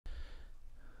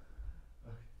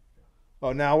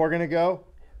Oh, now we're going to go?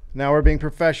 Now we're being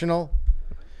professional?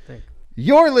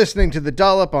 You're listening to The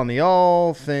Dollop on the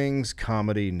All Things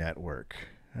Comedy Network.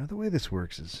 Now, the way this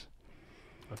works is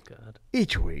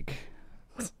each week,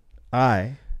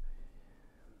 I,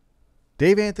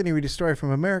 Dave Anthony, read a story from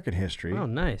American history. Oh,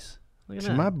 nice. Look at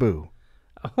that. My boo.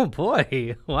 Oh,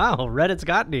 boy. Wow, Reddit's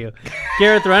gotten to you.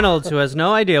 Gareth Reynolds, who has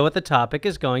no idea what the topic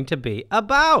is going to be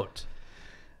about.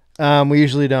 We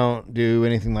usually don't do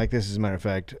anything like this. As a matter of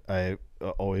fact, I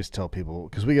always tell people,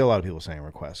 because we get a lot of people saying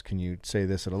requests. Can you say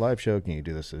this at a live show? Can you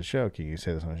do this at a show? Can you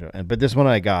say this on a show? But this one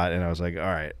I got, and I was like, all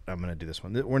right, I'm going to do this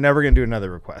one. We're never going to do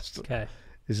another request. Okay.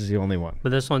 This is the only one.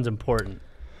 But this one's important.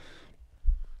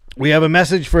 We have a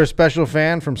message for a special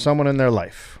fan from someone in their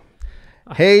life.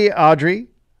 Hey, Audrey.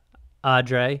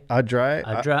 Adri.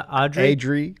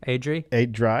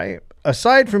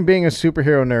 Aside from being a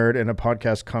superhero nerd and a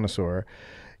podcast connoisseur,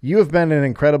 you have been an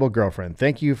incredible girlfriend.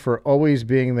 Thank you for always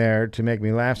being there to make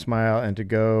me laugh, smile, and to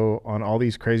go on all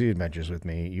these crazy adventures with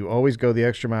me. You always go the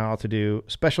extra mile to do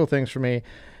special things for me,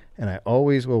 and I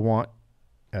always will want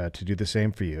to do the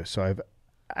same for you. So I've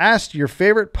asked your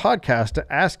favorite podcast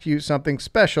to ask you something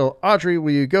special. Audrey,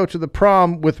 will you go to the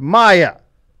prom with Maya?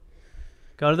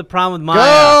 Go to the prom with Maya.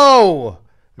 Go!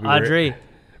 Audrey.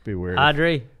 It'd be weird.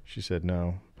 Audrey. She said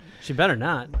no. She better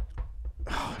not.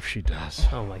 Oh, if she does.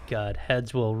 Oh, my God.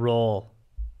 Heads will roll.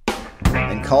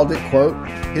 And called it, quote,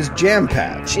 his jam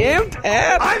pad. Jam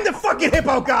pad? I'm the fucking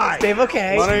hippo guy! Dave,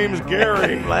 okay. My name's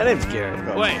Gary. My name's Gary.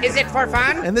 Wait. Is it for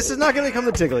fun? And this is not going to become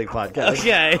the Tiggly podcast.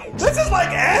 Okay. This is like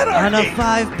On anarchy! a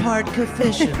 5-part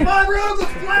coefficient. My room's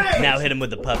aflame! Now hit him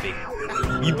with the puppy.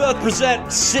 You both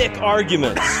present sick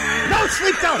arguments. No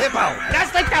sleep till hippo!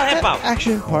 That's like the hippo.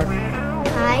 Action part.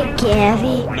 Hi,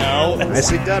 Gary. No.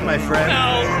 Nicely done, my friend.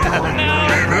 No.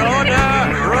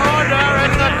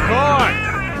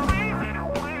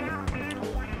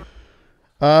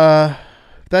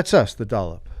 That's us, the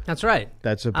Dollop. That's right.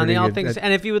 That's a on pretty the All good... Things.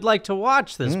 And if you would like to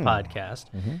watch this podcast,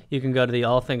 you can go to the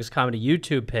All Things Comedy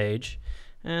YouTube page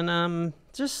and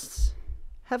just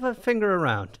have a finger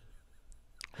around.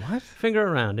 What? Finger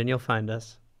around, and you'll find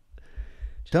us.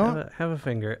 Don't Have a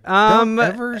finger. don't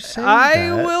ever say I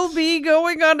that. will be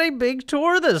going on a big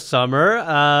tour this summer.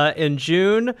 In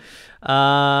June, the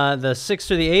 6th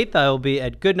through the 8th, I will be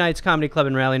at Good Nights Comedy Club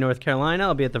in Raleigh, North Carolina.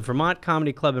 I'll be at the Vermont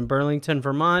Comedy Club in Burlington,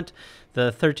 Vermont.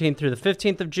 The 13th through the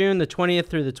 15th of June, the 20th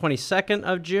through the 22nd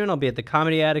of June, I'll be at the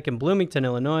Comedy Attic in Bloomington,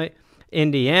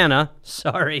 Indiana.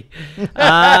 Sorry.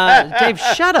 Dave,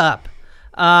 shut up.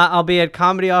 I'll be at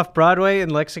Comedy Off Broadway in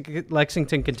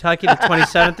Lexington, Kentucky, the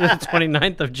 27th through the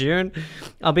 29th of June.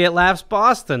 I'll be at Laughs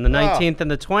Boston, the 19th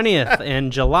and the 20th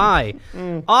in July.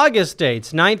 August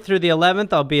dates, 9th through the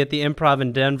 11th, I'll be at the Improv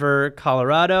in Denver,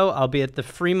 Colorado. I'll be at the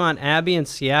Fremont Abbey in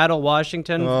Seattle,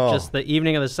 Washington, just the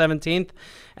evening of the 17th.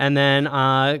 And then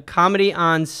Comedy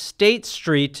on State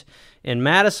Street in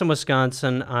Madison,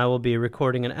 Wisconsin. I will be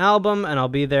recording an album, and I'll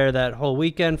be there that whole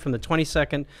weekend from the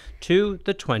 22nd to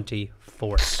the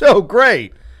 24th. So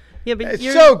great. Yeah, but It's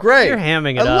so great. You're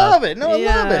hamming it I up. love it. No, I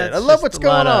love it. it's I love just what's a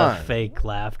going lot of on. fake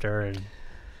laughter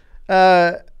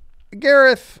and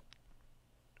Gareth,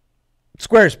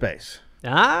 Squarespace.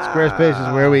 Squarespace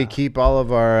is where we keep all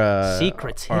of our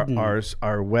Secrets hidden.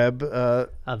 our web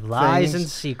of lies things. and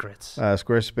secrets.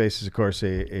 Squarespace is, of course,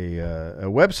 a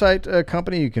website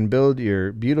company you can build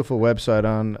your beautiful website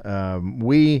on.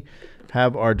 We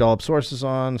have our Dollop sources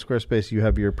on Squarespace. You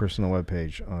have your personal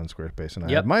webpage on Squarespace, and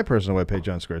I have my personal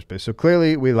webpage on Squarespace. So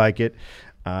clearly, we like it.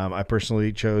 I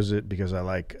personally chose it because I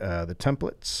like the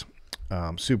templates.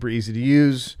 Super easy to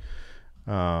use.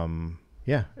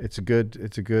 Yeah, it's a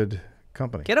good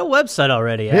company. Get a website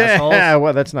already, assholes. Yeah,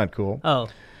 well, that's not cool. Oh.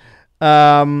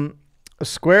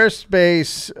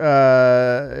 Squarespace,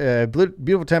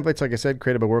 beautiful templates, like I said,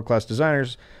 created by world-class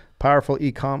designers. Powerful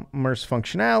e-commerce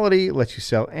functionality, lets you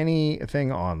sell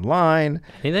anything online.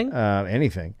 Anything?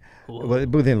 Anything.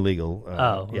 Within legal.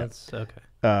 That's okay.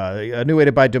 A new way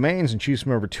to buy domains and choose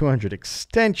from over 200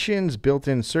 extensions,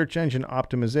 built-in search engine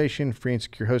optimization, free and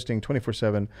secure hosting,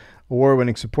 24/7,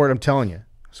 award-winning support. I'm telling you,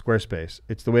 Squarespace,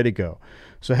 it's the way to go.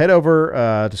 So head over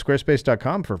to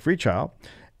squarespace.com for a free trial.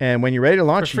 And when you're ready to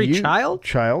launch... For free child?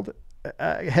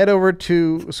 Head over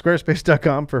to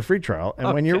squarespace.com for a free trial.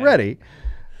 And when you're ready...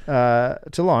 to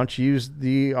launch, use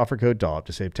the offer code Dollop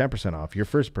to save 10% off your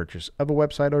first purchase of a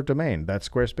website or domain. That's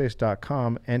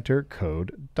squarespace.com. Enter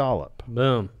code Dollop.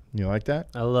 Boom. You like that?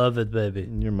 I love it, baby.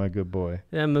 You're my good boy.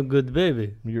 I'm a good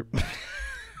baby. You're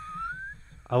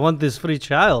I want this free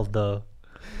child, though.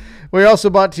 We're also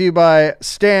brought to you by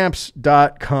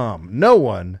Stamps.com. No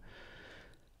one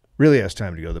really has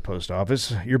time to go to the post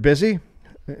office. You're busy?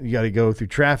 You got to go through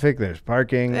traffic. There's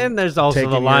parking. And there's also the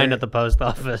taking line your- at the post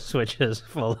office, which is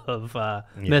full of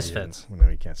misfits. No,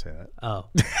 you can't say that. Oh,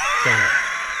 damn it.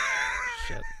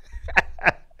 Shit.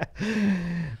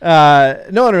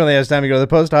 No one really has time to go to the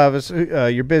post office.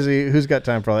 You're busy. Who's got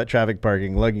time for all that traffic,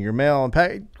 parking, lugging your mail, and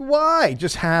pack? Why?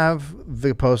 Just have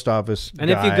the post office. And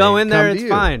if you guy go in there, come to it's you.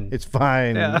 fine. It's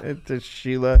fine. Yeah. It's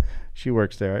Sheila. She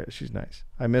works there. She's nice.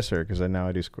 I miss her because now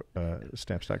I do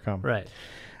stamps.com. Right.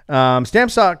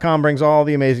 Stamps.com brings all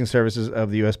the amazing services of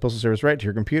the U.S. Postal Service right to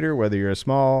your computer, whether you're a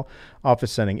small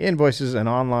office sending invoices, an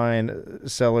online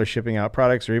seller shipping out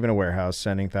products, or even a warehouse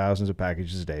sending thousands of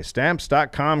packages a day.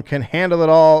 Stamps.com can handle it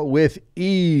all with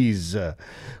ease.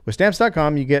 With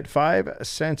Stamps.com, you get 5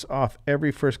 cents off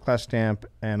every first-class stamp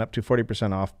and up to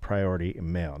 40% off priority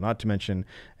mail. Not to mention,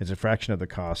 it's a fraction of the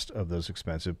cost of those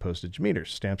expensive postage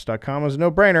meters. Stamps.com is a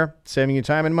no-brainer, saving you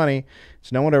time and money.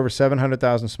 It's no wonder over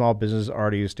 700,000 small businesses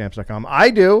already use Stamps.com. I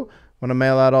do when I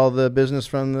mail out all the business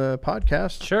from the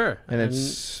podcast. Sure. And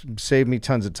it's saved me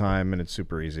tons of time, and it's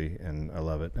super easy, and I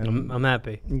love it. And I'm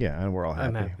happy. yeah, and we're all happy.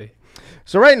 I'm happy.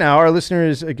 So right now, our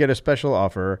listeners get a special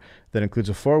offer that includes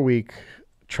a 4-week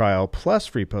trial plus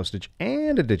free postage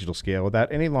and a digital scale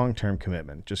without any long-term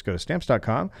commitment. Just go to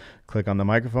Stamps.com, click on the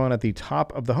microphone at the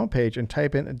top of the homepage, and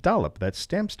type in Dollop. That's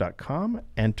Stamps.com.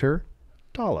 Enter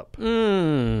Dollop.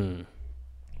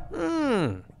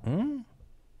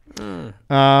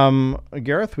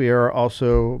 Gareth, we are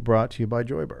also brought to you by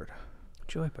Joybird.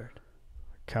 Joybird.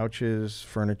 Couches,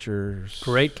 furnitures.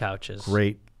 Great couches.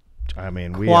 Great. I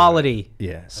mean, Quality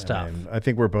stuff. stuff. I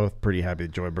think we're both pretty happy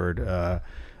with Joybird.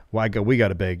 We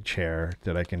got a big chair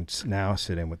that I can now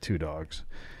sit in with 2 dogs,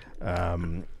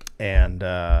 and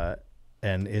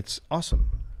it's awesome.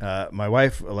 My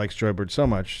wife likes Joybird so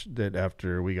much that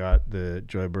after we got the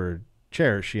Joybird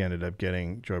chair, she ended up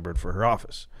getting Joybird for her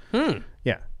office.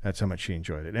 Yeah, that's how much she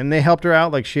enjoyed it, and they helped her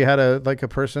out. Like she had a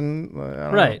person,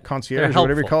 I don't know, concierge or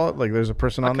whatever you call it. Like there's a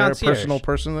person on there, a personal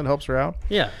person that helps her out.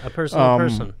 Yeah, a personal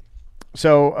person.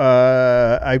 So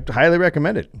I highly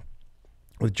recommend it.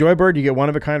 With Joybird, you get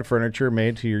one-of-a-kind furniture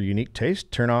made to your unique taste.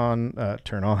 Turn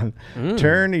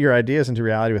your ideas into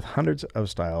reality with hundreds of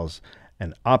styles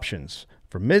and options.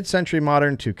 From mid-century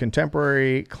modern to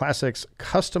contemporary classics,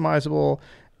 customizable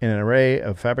in an array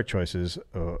of fabric choices,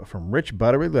 from rich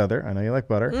buttery leather, I know you like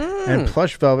butter, and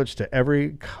plush velvets to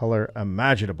every color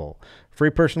imaginable. Free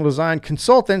personal design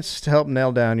consultants to help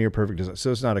nail down your perfect design.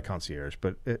 So it's not a concierge,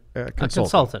 but a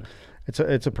consultant. It's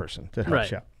a person that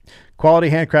helps you out.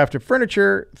 Quality handcrafted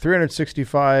furniture,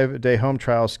 365-day home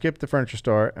trial. Skip the furniture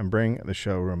store and bring the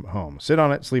showroom home. Sit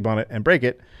on it, sleep on it, and break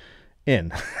it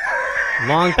in.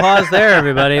 Long pause there,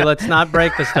 everybody. Let's not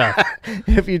break the stuff.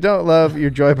 If you don't love your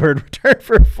Joybird, return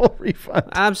for a full refund.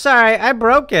 I'm sorry, I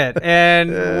broke it.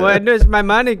 And when does my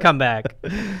money come back?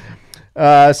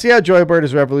 See how Joybird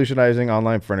is revolutionizing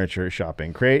online furniture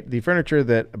shopping. Create the furniture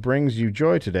that brings you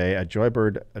joy today at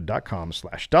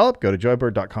joybird.com/dollop. Go to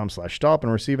joybird.com/dollop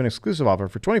and receive an exclusive offer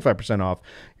for 25% off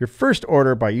your first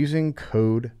order by using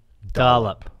code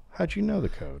Dollop. How'd you know the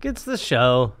code? It's the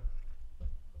show.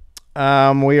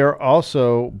 We are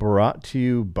also brought to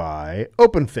you by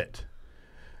OpenFit,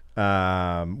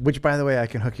 which, by the way, I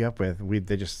can hook you up with.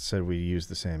 They just said we use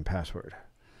the same password.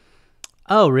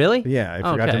 Oh, really? Yeah, I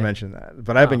forgot to mention that.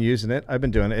 But I've been using it. I've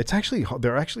been doing it.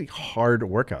 They're actually hard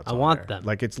workouts. I want them.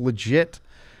 Like it's legit.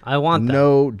 I want them.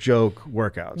 No joke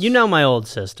workouts. You know my old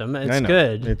system. It's I know.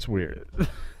 good. It's weird.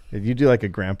 You do like a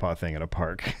grandpa thing at a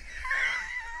park.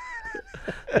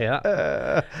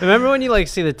 Yeah. Remember when you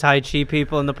see the Tai Chi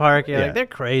people in the park? You're Yeah. like, they're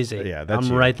crazy. Yeah, I'm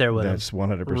you. right there with them. That's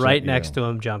 100%. Right next to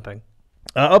them jumping.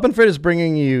 OpenFit is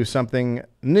bringing you something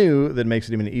new that makes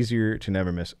it even easier to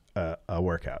never miss a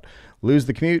workout. Lose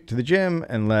the commute to the gym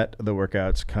and let the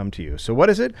workouts come to you. So what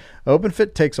is it?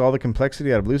 OpenFit takes all the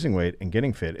complexity out of losing weight and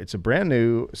getting fit. It's a brand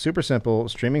new, super simple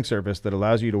streaming service that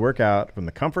allows you to work out from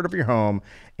the comfort of your home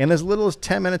in as little as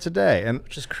 10 minutes a day.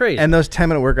 Which is crazy. And those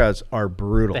 10-minute workouts are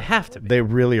brutal. They have to be. They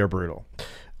really are brutal.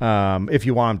 If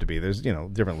you want them to be. There's,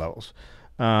 different levels.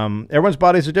 Everyone's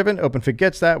bodies are different. OpenFit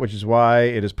gets that, which is why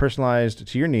it is personalized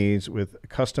to your needs with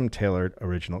custom tailored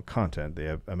original content. They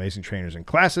have amazing trainers and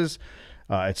classes.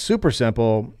 It's super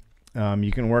simple.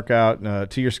 You can work out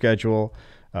to your schedule,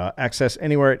 access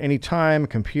anywhere at any time,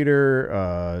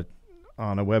 computer,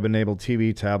 on a web-enabled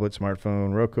TV, tablet,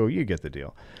 smartphone, Roku. You get the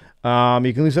deal.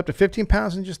 You can lose up to 15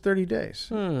 pounds in just 30 days.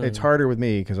 It's harder with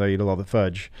me because I eat a lot of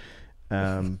fudge.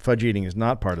 Fudge eating is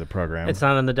not part of the program. It's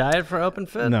not on the diet for open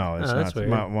fit? No, it's That's not. weird.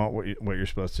 Not what you're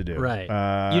supposed to do.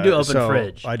 Right. You do open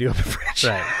fridge. I do open fridge.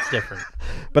 Right. It's different.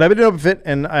 But I've been doing open fit,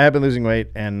 and I have been losing weight,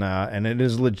 and it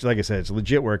is like I said, it's a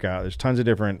legit workout. There's tons of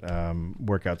different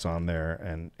workouts on there,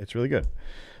 and it's really good.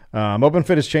 Open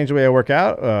fit has changed the way I work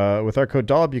out. With our code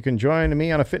Dollop, you can join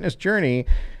me on a fitness journey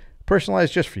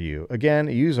personalized just for you. Again,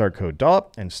 use our code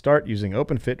Dollop and start using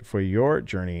Open Fit for your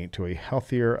journey to a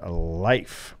healthier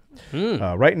life.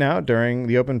 Right now, during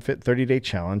the Open Fit 30-day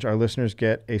challenge, our listeners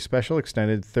get a special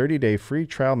extended 30-day free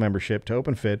trial membership to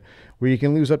Open Fit, where you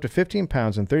can lose up to 15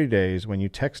 pounds in 30 days when you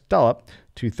text Dollop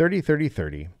to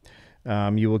 303030.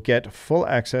 You will get full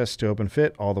access to Open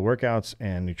Fit, all the workouts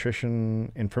and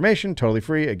nutrition information, totally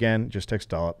free. Again, just text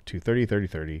Dollop to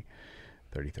 303030.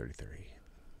 303030.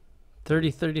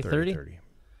 30, 30, 30? 30,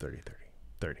 30, 30,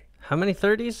 30. How many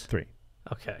 30s? 3.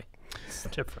 Okay. It's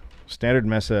different. Standard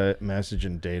message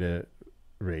and data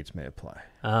rates may apply.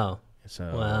 Oh.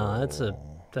 So, well,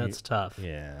 that's tough.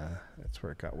 Yeah, that's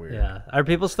where it got weird. Yeah. Are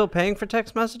people still paying for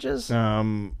text messages?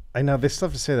 I know they still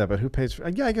have to say that, but who pays for?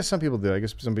 Yeah, I guess some people do. I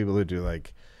guess some people who do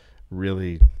like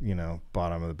really,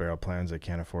 bottom of the barrel plans, they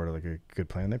can't afford like a good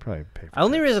plan. They probably pay for. The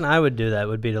only reason I would do that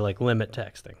would be to like limit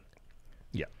texting.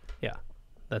 Yeah. Yeah.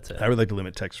 That's it. I would like to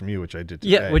limit text from you, which I did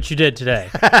today. Yeah, which you did today,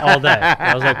 all day.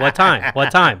 I was like, what time?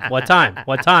 What time? What time?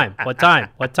 What time? What time?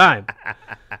 What time?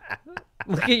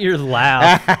 Look at your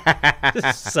laugh.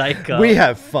 Psycho. We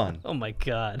have fun. Oh, my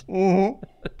God.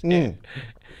 Mm-hmm. Aaron,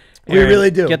 we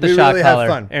really do. Get the we shot really collar.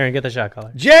 have fun. Aaron, get the shot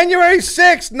collar. January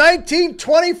 6th,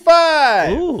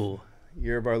 1925. Ooh.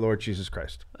 Year of our Lord Jesus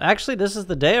Christ. Actually, this is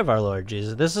the day of our Lord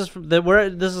Jesus. This is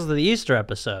the Easter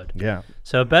episode. Yeah.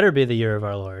 So it better be the year of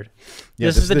our Lord. Yeah,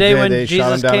 this is the day when they Jesus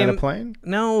shot him down came. in a plane?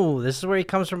 No, this is where he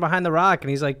comes from behind the rock, and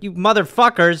he's like, "You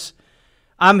motherfuckers,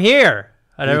 I'm here."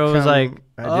 And everyone was like,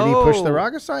 Did he push the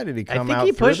rock aside? Did he come out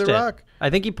through the rock?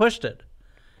 I think he pushed it.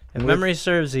 If memory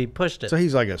serves, he pushed it. So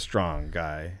he's like a strong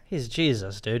guy. He's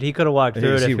Jesus, dude. He could have walked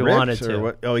through it if he wanted to.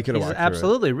 What? Oh, he could have walked through it.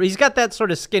 Absolutely. He's got that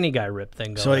sort of skinny guy rip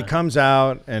thing going So he on. comes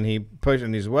out and he pushes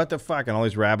and he's what the fuck, and all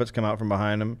these rabbits come out from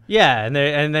behind him. Yeah, and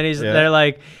then they're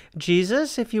like,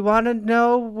 Jesus, if you want to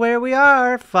know where we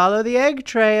are, follow the egg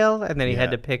trail. And then he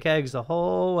had to pick eggs the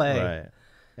whole way. Right.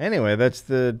 Anyway, that's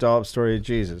the Dollop story of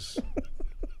Jesus.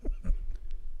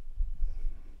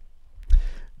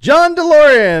 John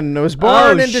DeLorean was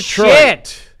born in Detroit.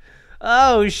 Shit.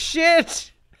 Oh,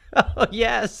 shit. Oh,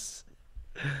 yes.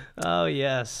 Oh,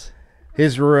 yes.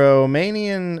 His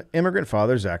Romanian immigrant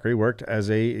father, Zachary, worked as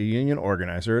a union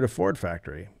organizer at a Ford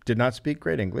factory. Did not speak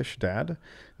great English, Dad,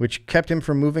 which kept him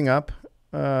from moving up.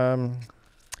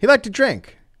 He liked to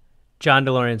drink. John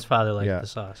DeLorean's father liked the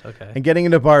sauce. Okay. And getting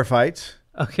into bar fights.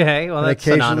 Okay, well, and that's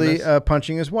occasionally synonymous.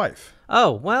 Punching his wife.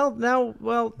 Oh, well,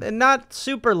 not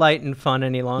super light and fun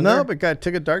any longer. No, but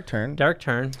took a dark turn. Dark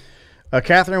turn.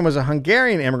 Catherine was a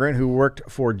Hungarian immigrant who worked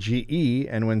for GE,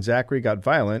 and when Zachary got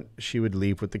violent, she would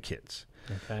leave with the kids.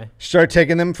 Okay. She started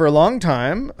taking them for a long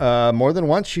time. More than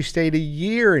once, she stayed a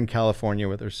year in California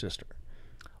with her sister.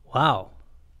 Wow.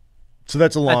 So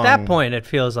that's a long... At that point, it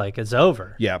feels like it's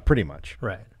over. Yeah, pretty much.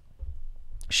 Right.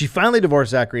 She finally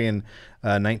divorced Zachary in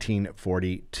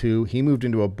 1942. He moved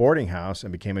into a boarding house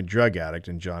and became a drug addict,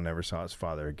 and John never saw his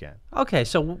father again. Okay,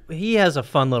 so he has a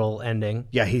fun little ending.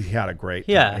 Yeah, he had a great...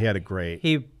 Yeah. He had a great...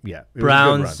 He yeah,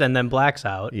 browns and then blacks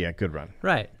out. Yeah, good run.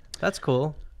 Right. That's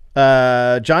cool.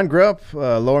 John grew up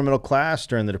lower middle class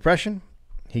during the Depression.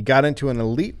 He got into an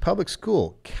elite public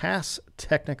school, Cass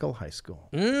Technical High School.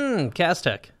 Cass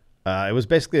Tech. It was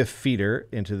basically a feeder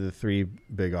into the three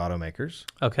big automakers.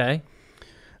 Okay.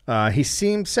 He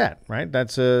seemed set, right?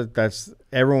 That's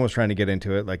everyone was trying to get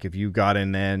into it. Like if you got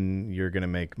in, then you're going to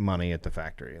make money at the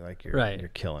factory. Like you're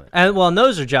killing it. And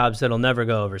those are jobs that'll never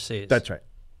go overseas. That's right.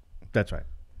 That's right.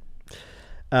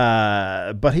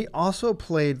 But he also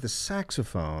played the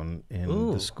saxophone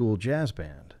in the school jazz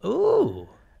band. Ooh.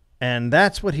 And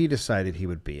that's what he decided he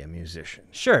would be, a musician.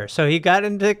 Sure. So he got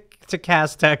into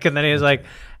Cass Tech, and then he was like,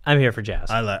 I'm here for jazz.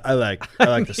 I like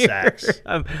the sax.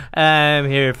 I'm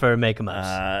here for make 'em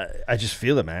ups. I just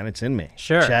feel it, man. It's in me.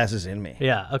 Sure. Jazz is in me.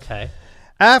 Yeah, okay.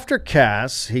 After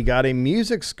Cass, he got a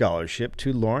music scholarship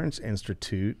to Lawrence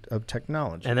Institute of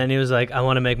Technology. And then he was like, I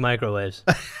want to make microwaves.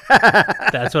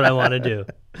 That's what I want to do.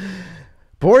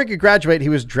 Before he could graduate, he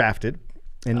was drafted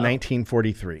in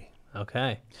 1943.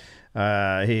 Okay.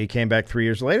 He came back 3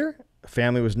 years later.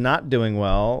 Family was not doing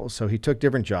well, so he took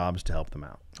different jobs to help them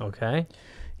out. Okay.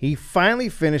 He finally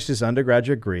finished his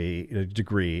undergraduate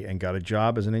degree and got a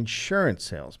job as an insurance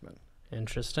salesman.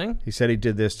 Interesting. He said he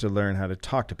did this to learn how to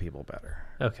talk to people better.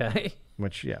 Okay.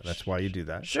 which, that's why you do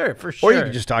that. Sure, for sure. Or you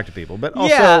can just talk to people. But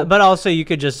also, yeah, but also you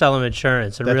could just sell them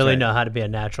insurance and That's really right. know how to be a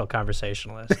natural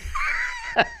conversationalist.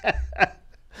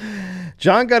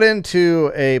 John got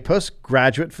into a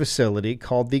postgraduate facility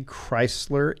called the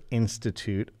Chrysler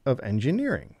Institute of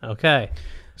Engineering. Okay.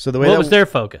 So the way What was their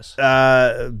focus?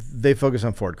 they focus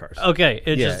on Ford cars. Okay,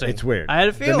 interesting. Yeah, it's weird. I had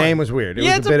a feeling. The name was weird. It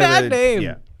Yeah, was it's a bad of name.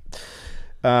 Yeah.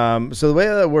 So the way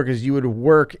that worked is you would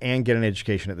work and get an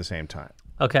education at the same time.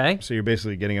 Okay. So you're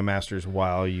basically getting a master's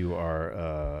while you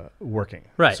are working.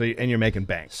 Right. So and you're making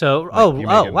bank. So,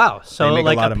 wow. So make a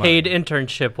like lot a of money. paid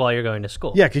internship while you're going to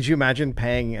school. Yeah. Could you imagine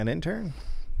paying an intern?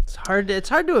 It's hard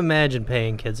to imagine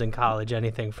paying kids in college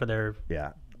anything for their,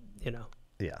 Yeah.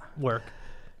 Yeah. work.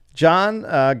 John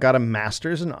got a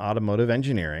master's in automotive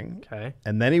engineering. Okay.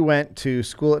 And then he went to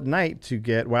school at night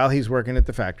while he's working at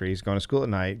the factory, he's going to school at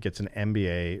night, gets an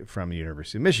MBA from the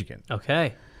University of Michigan.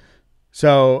 Okay.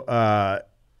 So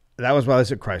that was while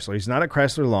he's at Chrysler. He's not at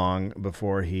Chrysler long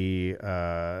before he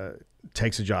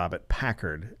takes a job at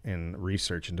Packard in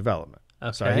research and development.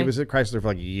 Okay. So he was at Chrysler for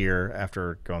like a year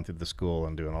after going through the school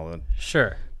and doing all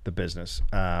the business.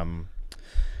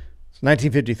 It's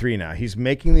 1953 now. He's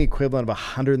making the equivalent of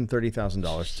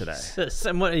 $130,000 today.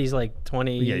 Somewhat, he's like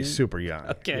 20. Yeah, he's super young.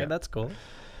 Okay, Yeah. that's cool.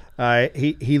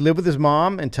 He lived with his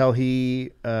mom until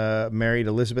he married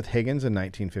Elizabeth Higgins in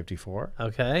 1954.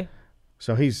 Okay.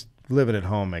 So he's living at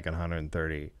home making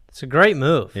 $130,000. It's a great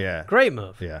move. Yeah. Great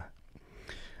move. Yeah.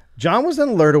 John was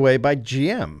then lured away by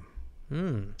GM.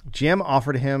 GM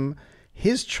offered him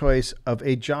his choice of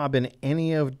a job in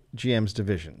any of GM's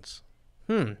divisions.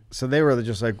 So they were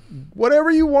just like,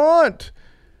 whatever you want.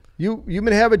 You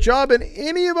may have a job in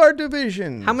any of our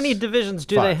divisions. How many divisions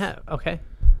do 5. they have? Okay.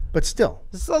 But still.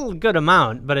 It's a good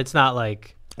amount, but it's not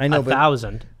like I know,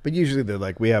 1,000. But usually they're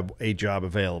like, we have a job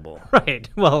available. Right.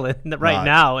 Well,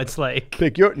 now it's like,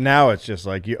 Now it's just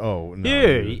like, no.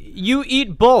 here, you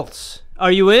eat bolts.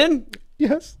 Are you in?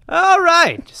 Yes. All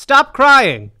right. Stop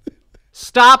crying.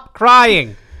 Stop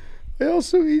crying. I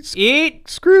also eat Eat.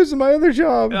 screws in my other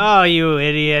job. Oh, you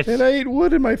idiot. And I eat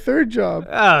wood in my third job.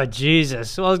 Oh,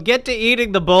 Jesus. Well, get to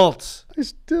eating the bolts. I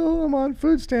still am on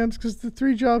food stamps because the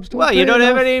 3 jobs don't Well, pay you don't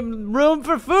have enough. any room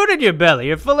for food in your belly.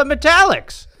 You're full of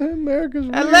metallics. America's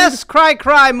weird. And less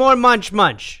cry, more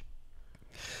munch.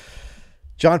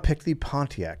 John picked the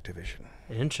Pontiac division.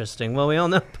 Interesting. Well, we all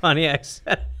know Pontiac's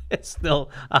it's still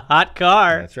a hot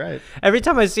car. That's right. Every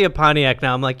time I see a Pontiac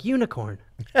now, I'm like, unicorn.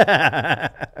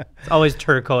 It's always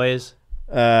turquoise.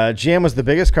 GM was the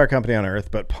biggest car company on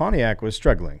earth, but Pontiac was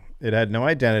struggling. It had no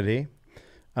identity.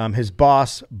 His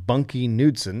boss, Bunky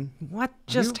Knudsen. What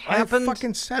just happened? I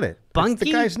fucking said it. Bunky? That's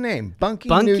the guy's name. Bunky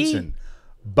Bunky? Knudsen.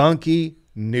 Bunky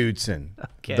Knudsen.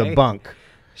 Okay. The bunk.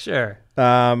 Sure.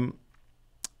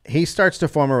 He starts to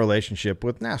form a relationship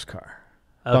with NASCAR.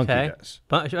 Okay.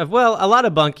 Bunky does. Well, a lot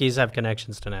of bunkies have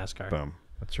connections to NASCAR. Boom.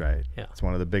 That's right. Yeah. It's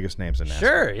one of the biggest names in NASCAR.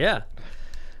 Sure, yeah.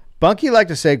 Bunky liked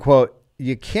to say, quote,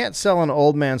 you can't sell an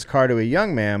old man's car to a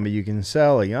young man, but you can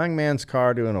sell a young man's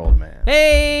car to an old man.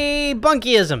 Hey,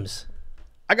 bunkyisms.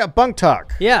 I got bunk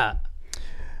talk. Yeah.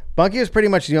 Bunky is pretty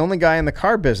much the only guy in the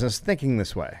car business thinking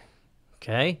this way.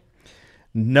 Okay.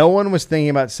 No one was thinking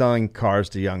about selling cars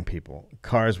to young people.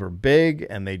 Cars were big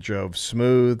and they drove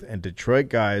smooth, and Detroit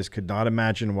guys could not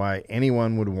imagine why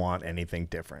anyone would want anything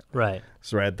different. Right.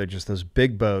 So, right, they're just those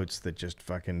big boats that just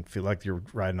fucking feel like you're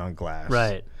riding on glass.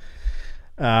 Right.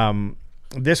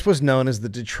 This was known as the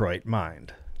Detroit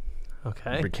Mind.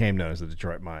 Okay. It became known as the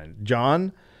Detroit Mind.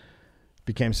 John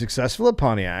became successful at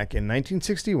Pontiac. In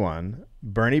 1961,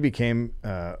 Bunky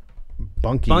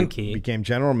became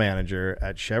general manager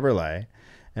at Chevrolet.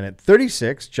 And at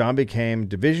 36, John became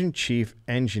division chief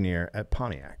engineer at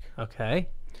Pontiac. Okay.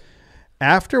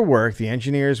 After work, the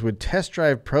engineers would test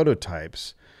drive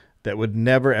prototypes that would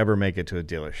never, ever make it to a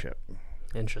dealership.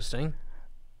 Interesting.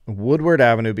 Woodward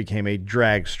Avenue became a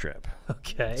drag strip.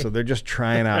 Okay. So they're just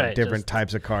trying out Right, different just-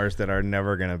 types of cars that are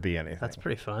never going to be anything. That's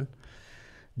pretty fun.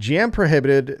 GM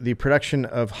prohibited the production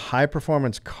of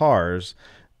high-performance cars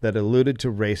that alluded to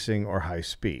racing or high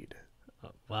speed.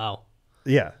 Wow.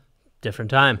 Yeah.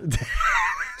 Different time.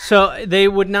 So they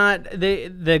would not.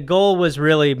 The goal was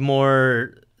really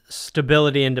more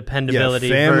stability and dependability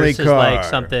family versus car. like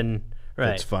something.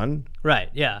 Right. It's fun. Right.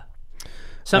 Yeah.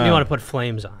 Something you want to put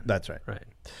flames on. That's right. Right.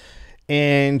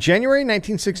 In January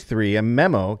 1963, a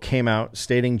memo came out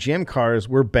stating GM cars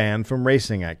were banned from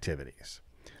racing activities.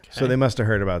 So they must have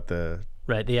heard about the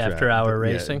Right. The after-hour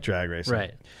racing. drag racing.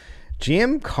 Right.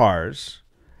 GM cars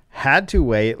had to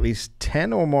weigh at least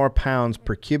 10 or more pounds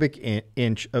per cubic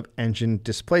inch of engine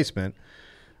displacement.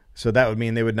 So that would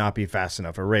mean they would not be fast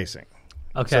enough for racing.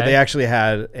 Okay. So they actually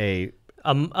had a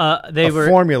They a were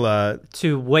formula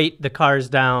to weight the cars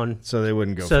down so they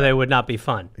wouldn't go. so they would not be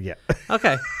fun. Yeah.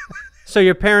 Okay. So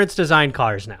your parents designed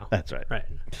cars now. That's right. Right.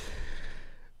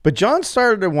 But John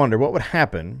started to wonder what would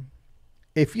happen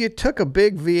if you took a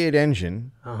big V8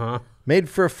 engine made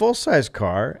for a full-size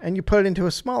car and you put it into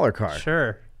a smaller car.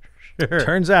 Sure.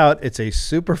 Turns out it's a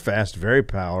super fast, very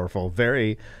powerful,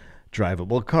 very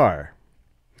drivable car.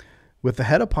 With the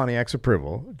head of Pontiac's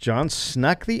approval, John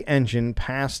snuck the engine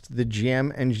past the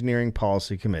GM Engineering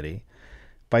Policy Committee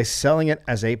by selling it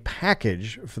as a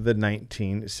package for the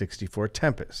 1964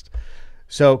 Tempest.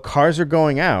 So cars are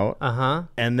going out,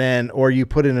 and then, or you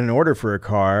put in an order for a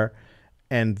car,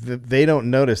 and they don't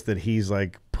notice that he's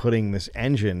like putting this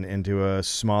engine into a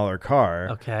smaller car.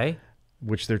 Okay.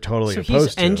 Which they're totally so opposed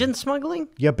he's to. engine smuggling?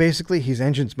 Yeah, basically he's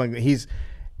engine smuggling. He's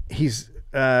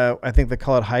I think they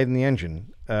call it hiding the engine.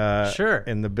 Sure.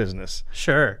 In the business.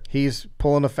 Sure. He's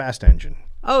pulling a fast engine.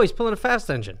 Oh, he's pulling a fast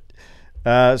engine.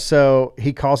 So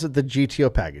he calls it the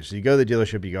GTO package. So you go to the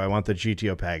dealership, you go, I want the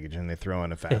GTO package, and they throw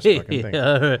in a fast fucking thing.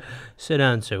 All right. Sit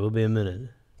down, sir. We'll be a minute.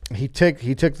 He took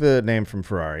the name from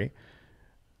Ferrari.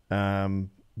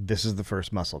 This is the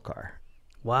first muscle car.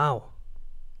 Wow.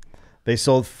 They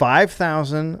sold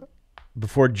 5,000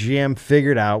 before GM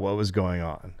figured out what was going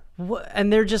on. What?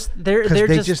 And they're just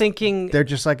thinking they're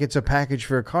just like it's a package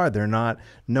for a car. They're not.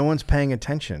 No one's paying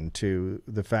attention to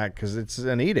the fact because it's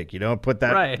an edict. You don't put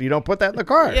that. Right. You don't put that in the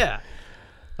car. Yeah.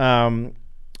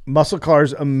 Muscle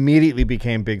cars immediately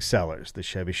became big sellers. The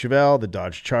Chevy Chevelle, the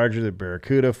Dodge Charger, the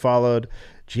Barracuda followed.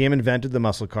 GM invented the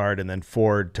muscle car, and then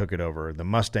Ford took it over. The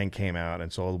Mustang came out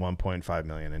and sold 1.5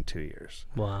 million in 2 years.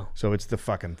 Wow. So it's the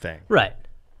fucking thing. Right.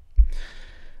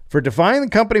 For defying the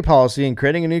company policy and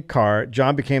creating a new car,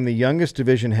 John became the youngest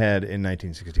division head in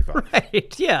 1965.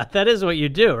 Right. Yeah, that is what you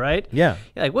do, right? Yeah.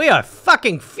 You're like, we are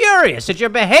fucking furious at your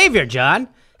behavior, John.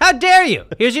 How dare you?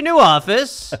 Here's your new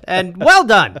office, and well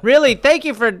done. Really, thank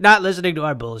you for not listening to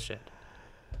our bullshit.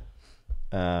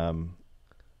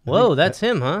 Whoa, that's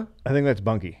him, huh? I think that's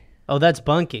Bunky. Oh, that's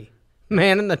Bunky.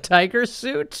 Man in the tiger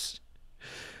suit?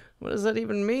 What does that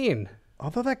even mean?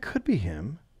 Although that could be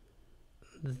him.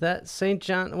 Is that St.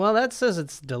 John? Well, that says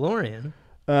it's DeLorean.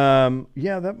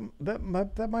 Yeah,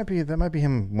 that might be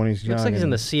him when he's young. Looks like he's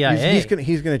in the CIA.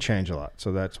 He's gonna change a lot,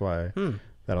 so that's why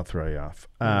that'll throw you off.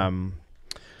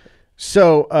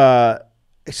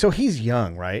 So he's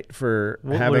young, right? For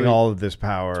having all of this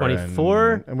power.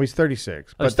 24? And he's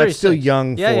 36. Oh, But that's still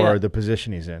young yeah. for the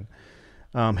position he's in.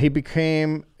 He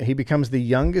becomes the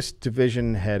youngest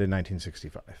division head in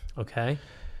 1965. Okay.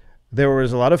 There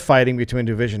was a lot of fighting between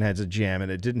division heads at GM,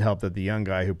 and it didn't help that the young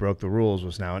guy who broke the rules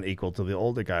was now an equal to the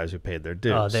older guys who paid their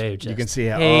dues. Oh, they just you can see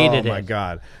how, hated my it.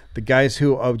 God. The guys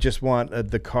who just want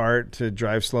the car to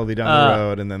drive slowly down the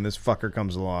road, and then this fucker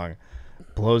comes along,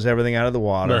 blows everything out of the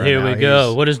water. Well, here we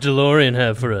go. What does DeLorean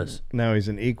have for us? Now he's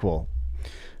an equal.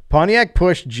 Pontiac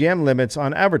pushed GM limits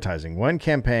on advertising. One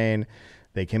campaign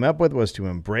they came up with was to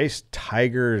embrace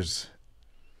tigers.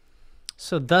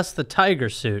 So thus the tiger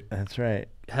suit That's right.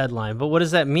 headline. But what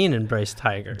does that mean, embrace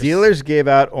tigers? Dealers gave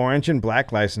out orange and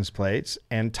black license plates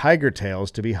and tiger tails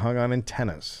to be hung on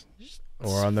antennas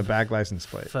or on the back license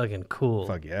plate. Fucking cool.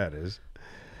 Fuck yeah, it is.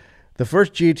 The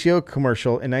first GTO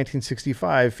commercial in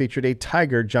 1965 featured a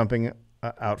tiger jumping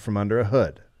out from under a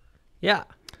hood. Yeah.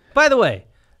 By the way,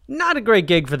 not a great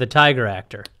gig for the tiger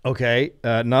actor. Okay,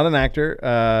 not an actor,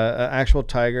 actual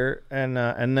tiger, and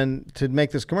then to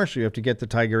make this commercial, you have to get the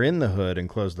tiger in the hood and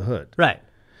close the hood. Right.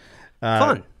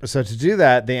 Fun. So to do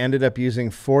that, they ended up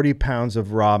using 40 pounds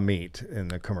of raw meat in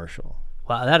the commercial.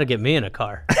 Wow, that'll get me in a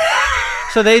car.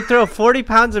 So they throw 40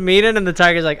 pounds of meat in, and the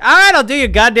tiger's like, all right, I'll do your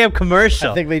goddamn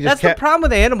commercial. I think they just That's the problem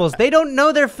with animals. They don't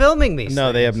know they're filming these No,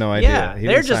 things. they have no idea. Yeah, He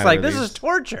they're didn't just sign like, a this release. is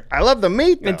torture. I love the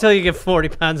meat, though. Until you get 40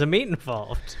 pounds of meat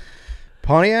involved.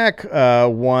 Pontiac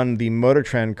won the Motor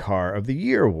Trend Car of the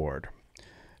Year award.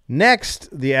 Next,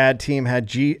 the ad team had a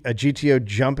GTO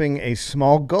jumping a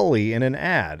small gully in an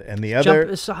ad, and the other A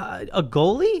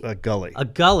goalie? a gully. A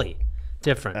gully.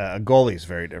 Different. A goalie is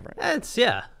very different. It's,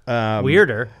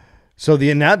 weirder. So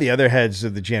now the other heads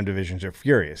of the GM divisions are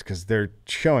furious because they're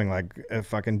showing like a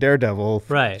fucking daredevil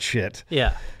shit.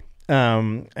 Yeah.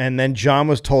 And then John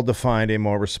was told to find a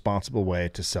more responsible way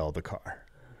to sell the car.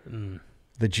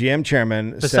 The GM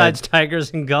chairman Besides said,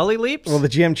 tigers and gully leaps? well, the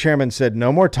GM chairman said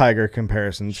no more tiger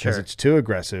comparisons because it's too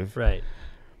aggressive. Right.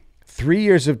 3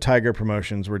 years of tiger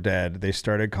promotions were dead. They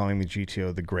started calling the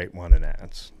GTO the Great One in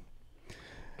ads.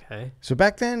 Okay. So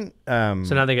back then, So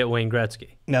now they get Wayne Gretzky.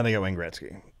 now they got Wayne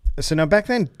Gretzky. So now back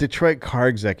then, Detroit car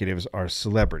executives are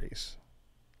celebrities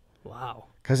Wow.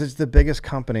 because it's the biggest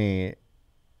company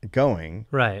going.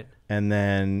 Right. And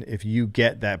then if you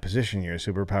get that position, you're a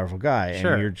super powerful guy,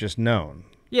 Sure. and you're just known.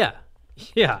 Yeah.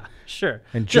 Yeah, sure.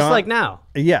 And Just John- like now.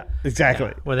 Yeah, exactly.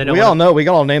 Yeah, where they don't we wanna- all know we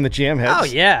can all name the GM heads. Oh,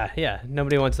 yeah, yeah.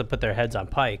 Nobody wants to put their heads on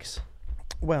pikes.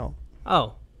 Well,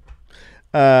 Oh,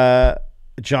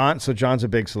 John's a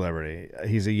big celebrity.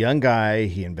 He's a young guy.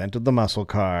 He invented the muscle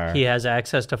car. he has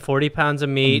access to 40 pounds of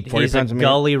meat. 40 He's a pounds of meat.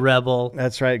 gully rebel.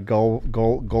 That's right.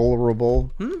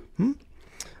 Goalable.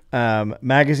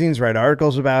 Magazines write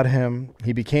articles about him.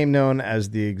 He became known as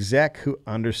the exec who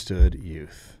understood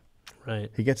youth.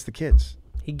 Right. He gets the kids.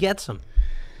 He gets them.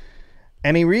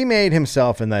 And he remade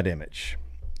himself in that image.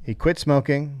 He quit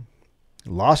smoking,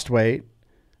 lost weight,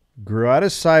 grew out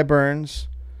his sideburns,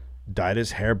 dyed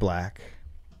his hair black,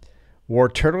 wore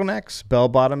turtlenecks, bell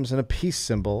bottoms, and a peace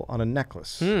symbol on a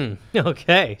necklace.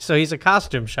 Okay, so he's a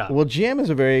costume shop. Well, GM is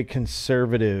a very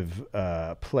conservative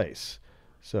place.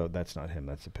 So that's not him.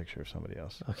 That's a picture of somebody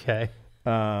else. Okay.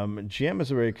 GM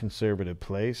is a very conservative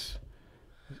place.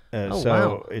 Oh, So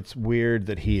wow. it's weird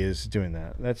that he is doing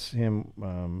that. That's him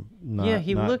not, Yeah,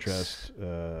 he not looks- dressed.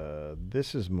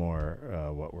 This is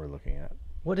more what we're looking at.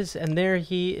 What is, and there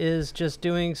he is just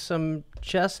doing some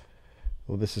chest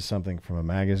Well, this is something from a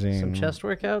magazine.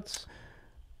 workouts.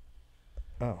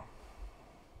 Oh.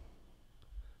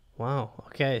 Wow.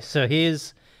 Okay, so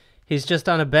he's just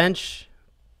on a bench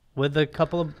with a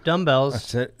couple of dumbbells,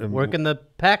 That's it. working the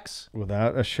pecs,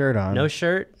 Without a shirt on. no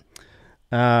shirt.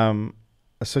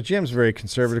 So GM's a very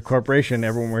conservative corporation.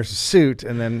 Everyone wears a suit,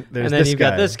 and then there's And then this you've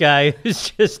guy. got this guy who's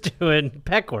just doing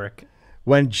pec work.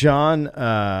 When John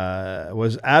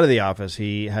was out of the office,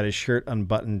 he had his shirt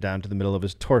unbuttoned down to the middle of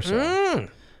his torso.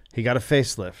 He got a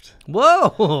facelift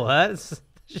Whoa, that's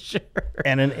sure.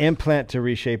 and an implant to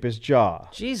reshape his jaw.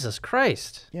 Jesus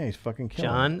Christ. Yeah, he's fucking killing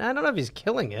it. John, I don't know if he's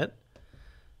killing it.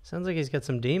 Sounds like he's got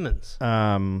some demons.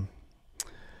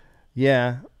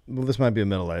 Yeah. Well, this might be a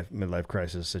midlife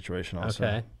crisis situation also.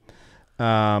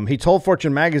 Okay. He told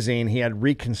Fortune magazine he had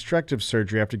reconstructive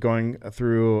surgery after going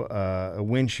through a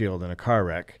windshield in a car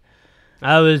wreck.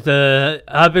 I was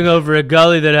hopping over a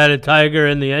gully that had a tiger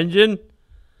in the engine,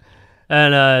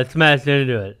 and smashed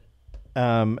into it.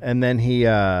 And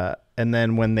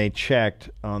then when they checked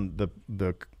on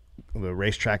the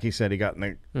racetrack, he said he got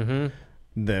in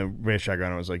the racetrack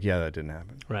owner was like, yeah, that didn't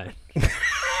happen. Right.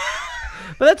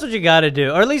 But that's what you got to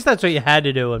do, or at least that's what you had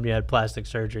to do when you had plastic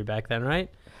surgery back then, right?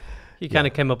 You kind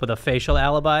of came up with a facial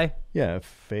alibi. Yeah,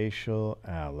 facial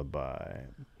alibi.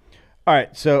 All right,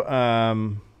 so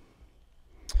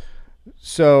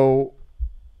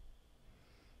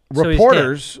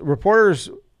he's reporters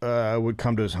would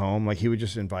come to his home. Like he would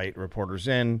just invite reporters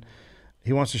in.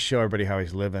 He wants to show everybody how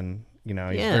he's living. You know,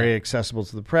 he's Yeah. very accessible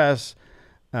to the press.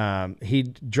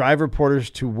 He'd drive reporters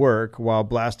to work while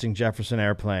blasting Jefferson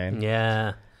Airplane.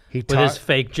 Yeah. He With his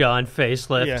fake John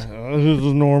facelift. yeah, this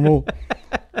is normal.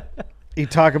 He'd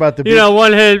talk about the You know,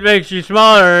 one head makes you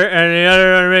smaller and the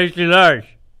other one makes you large.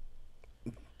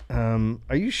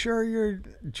 Are you sure your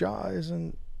jaw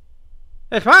isn't?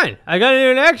 That's fine. I got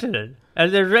into an accident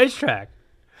at the racetrack.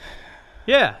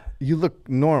 Yeah. You look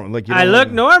normal. Like you. I don't look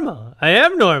look normal. I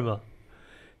am normal.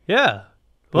 Yeah.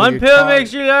 Well, One your pill tongue-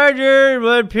 makes you larger,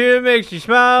 one pill makes you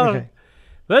small. Okay.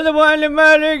 But the one the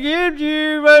mother gives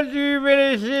you, what you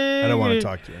really see. I don't want to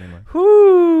talk to you anymore.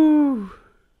 Whoo.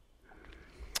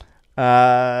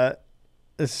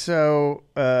 So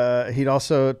he'd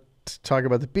also talk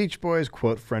about the Beach Boys,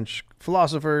 quote French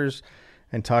philosophers,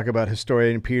 and talk about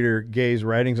historian Peter Gay's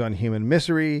writings on human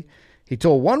misery. He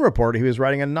told one reporter he was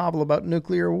writing a novel about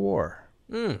nuclear war.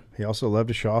 He also loved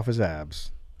to show off his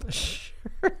abs.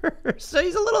 So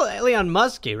he's a little Elon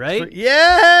Musky, right?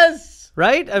 Yes!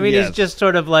 Right? I mean, Yes. he's just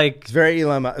sort of like, It's very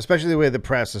Elon Musk, especially the way the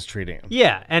press is treating him.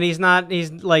 yeah, and he's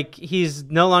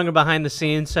no longer behind the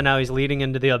scenes, so now he's leading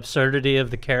into the absurdity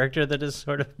of the character that has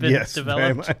sort of been Yes, very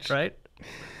developed, much. right?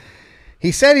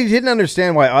 He said he didn't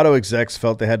understand why auto execs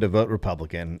felt they had to vote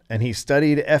Republican, and he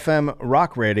studied FM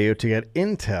rock radio to get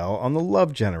intel on the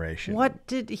love generation. What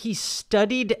did he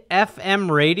studied FM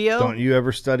radio? Don't you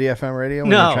ever study FM radio when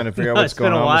No, you're trying to figure out no, what's it's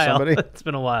been going a on while. with somebody? It's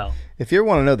been a while. If you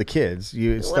want to know the kids,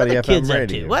 you What are study the FM kids up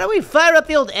radio. to? Why don't we fire up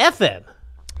the old FM?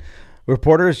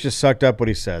 Reporters just sucked up what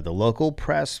he said. The local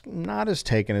press, not as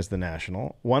taken as the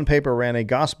national. One paper ran a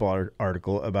gospel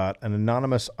article about an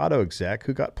anonymous auto exec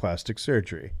who got plastic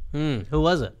surgery. Who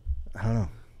was it? I don't know.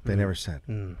 They never said.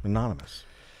 Anonymous.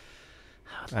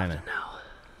 I know.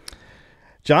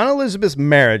 John Elizabeth's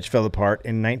marriage fell apart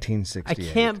in I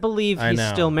 1968. can't believe I he's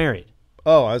know. still married.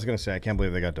 Oh, I was going to say, I can't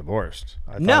believe they got divorced.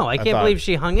 I can't believe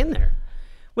she hung in there.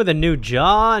 With a new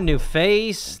jaw, new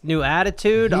face, new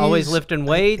attitude, always lifting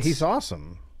weights. He's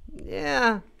awesome.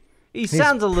 Yeah. He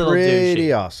sounds a little pretty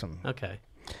douchey. awesome. Okay.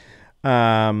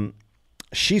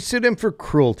 She sued him for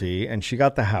cruelty, and she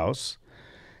got the house.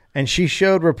 And she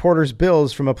showed reporters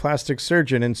bills from a plastic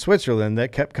surgeon in Switzerland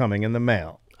that kept coming in the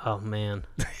mail. Oh, man.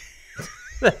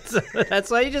 That's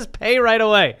why you just pay right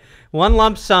away. One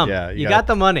lump sum. Yeah, you got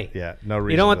the money. Yeah, no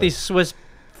reason. You don't want these Swiss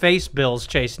face bills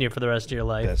chasing you for the rest of your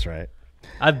life. That's right.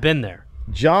 I've been there.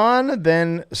 John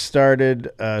then started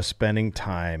spending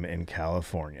time in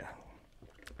California.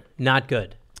 Not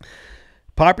good.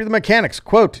 Popular mechanics,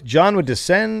 quote, John would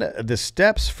descend the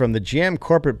steps from the GM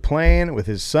corporate plane with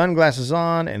his sunglasses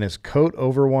on and his coat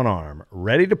over one arm.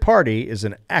 Ready to party is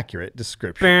an accurate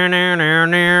description.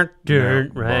 Red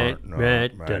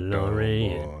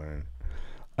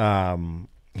DeLorean.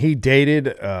 He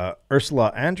dated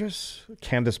Ursula Andress,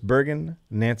 Candice Bergen,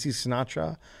 Nancy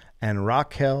Sinatra, and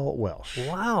Raquel Welch.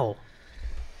 Wow.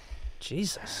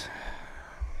 Jesus.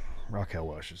 Raquel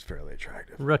Welch is fairly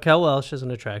attractive. Raquel Welch is an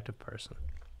attractive person.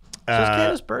 So is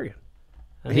Candice Bergen.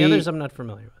 And the others I'm not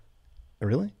familiar with.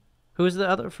 Really? Who was the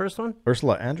other first one?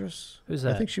 Ursula Andress? Who's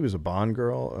that? I think she was a Bond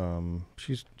girl.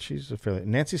 She's a fairly...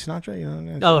 Nancy Sinatra? You know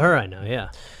Nancy? Oh, her I know,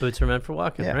 yeah. Boots are meant for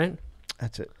walking, Yeah. right?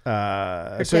 That's it.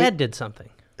 Her dad did something.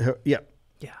 Yeah.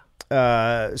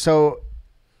 Yeah. So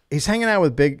he's hanging out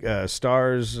with big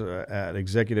stars at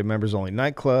executive members only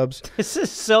nightclubs. This is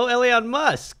so Elon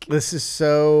Musk. This is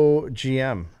so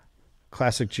GM.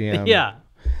 Classic GM. Yeah.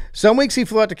 Some weeks he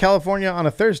flew out to California on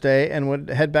a Thursday and would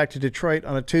head back to Detroit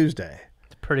on a Tuesday.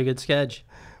 It's a pretty good sketch.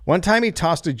 One time he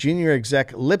tossed a junior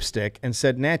exec lipstick and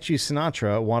said Nancy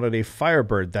Sinatra wanted a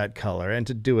Firebird that color and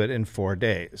to do it in 4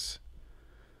 days.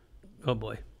 Oh,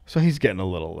 boy. So he's getting a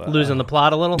little... Losing the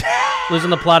plot a little? Losing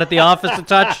the plot at the office a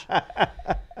touch?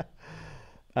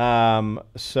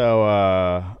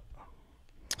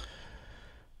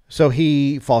 So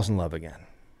he falls in love again.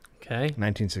 Okay.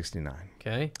 1969.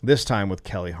 Okay. This time with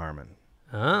Kelly Harmon.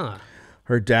 Ah.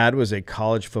 Her dad was a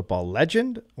college football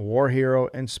legend, war hero,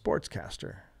 and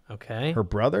sportscaster. Okay. Her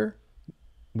brother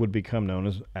would become known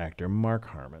as actor Mark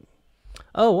Harmon.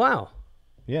 Oh, wow.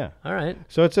 Yeah. All right.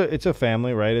 So it's a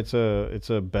family, right? It's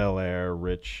a Bel Air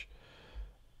rich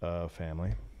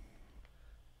family.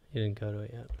 You didn't go to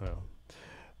it yet.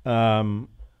 No.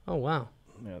 Oh, wow.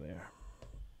 Yeah, they are.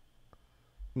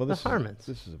 Well, The Harmons.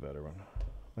 This is a better one.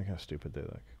 Look how stupid they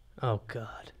look. Oh,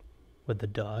 God. With the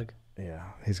dog. Yeah,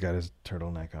 he's got his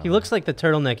turtleneck on. He looks like the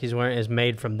turtleneck he's wearing is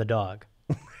made from the dog.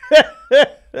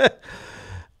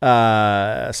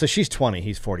 So she's 20.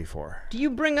 He's 44. Do you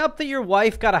bring up that your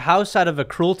wife got a house out of a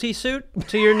cruelty suit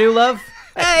to your new love?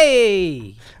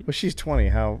 Hey! Well, she's 20.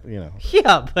 How, you know.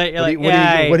 Yeah, but you're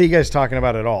What are you guys talking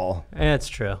about at all? That's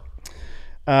true.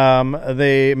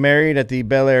 They married at the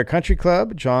Bel Air Country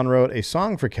Club. John wrote a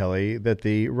song for Kelly that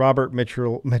the Robert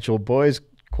Mitchell Boys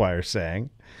Choir sang.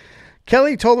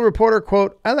 Kelly told the reporter,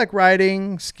 quote, I like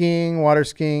riding, skiing, water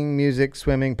skiing, music,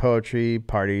 swimming, poetry,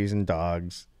 parties, and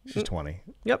dogs. She's 20.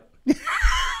 Yep.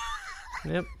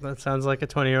 Yep, that sounds like a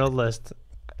 20-year-old list.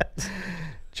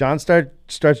 John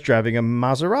starts driving a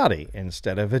Maserati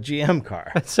instead of a GM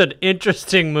car. That's an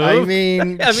interesting move. I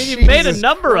mean, you made a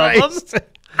number Christ. of them.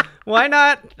 Why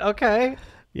not? Okay.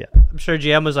 Yeah. I'm sure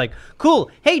GM was like,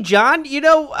 cool. Hey, John,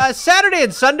 Saturday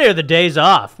and Sunday are the days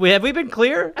off. Have we been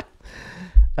clear?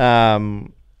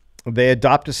 They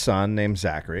adopt a son named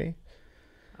Zachary.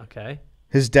 Okay.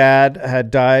 His dad had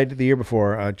died the year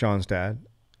before, John's dad.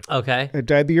 Okay. Had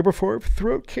died the year before of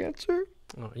throat cancer.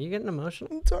 Oh, are you getting emotional?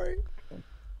 I'm sorry.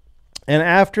 And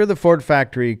after the Ford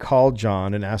factory called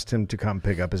John and asked him to come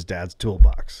pick up his dad's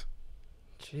toolbox.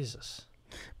 Jesus.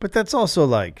 But that's also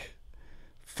like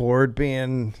Ford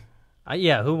being...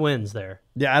 Yeah, who wins there?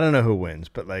 Yeah, I don't know who wins,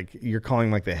 but like you're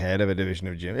calling like the head of a division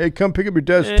of GM. Hey, come pick up your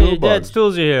dad's Hey, toolbox. your dad's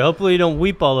tools are here. Hopefully you don't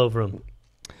weep all over them.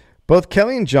 Both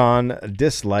Kelly and John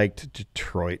disliked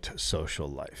Detroit social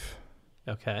life.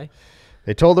 Okay.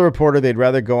 They told the reporter they'd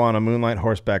rather go on a moonlight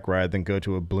horseback ride than go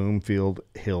to a Bloomfield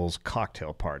Hills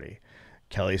cocktail party.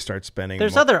 Kelly starts spending...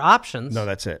 There's other options. No,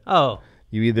 that's it. Oh.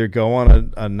 You either go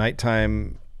on a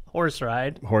nighttime... Horse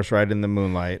ride in the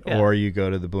moonlight, Yeah. or you go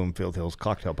to the Bloomfield Hills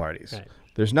cocktail parties. Right.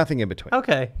 There's nothing in between.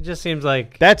 Okay. It just seems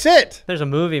like That's it. there's a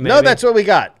movie maybe. No, that's what we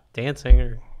got. Dancing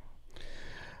or...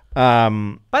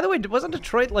 By the way, wasn't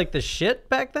Detroit like the shit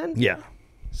back then? Yeah.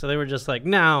 So they were just like,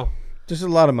 no. There's a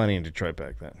lot of money in Detroit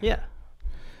back then. Yeah.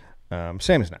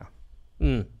 Same as now.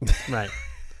 Right.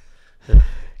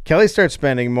 Kelly starts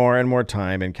spending more and more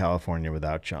time in California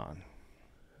without John.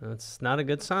 That's not a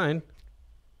good sign.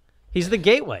 He's the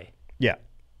gateway. Yeah.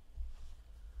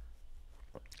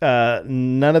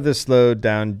 None of this slowed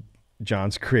down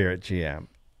John's career at GM.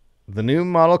 The new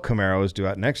model Camaro was due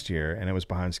out next year, and it was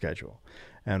behind schedule.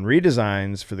 and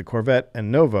redesigns for the Corvette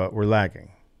and Nova were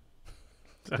lagging.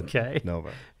 Okay.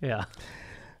 Nova. Yeah.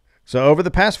 So over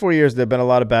the past 4 years, there have been a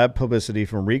lot of bad publicity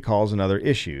from recalls and other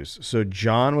issues. So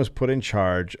John was put in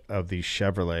charge of the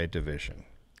Chevrolet division.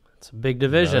 It's a big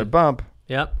division. Another bump.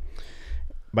 Yep.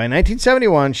 By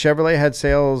 1971, Chevrolet had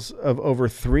sales of over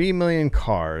 3 million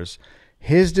cars.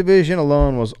 His division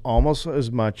alone was almost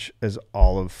as much as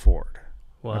all of Ford.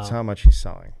 Wow. That's how much he's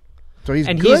selling. So he's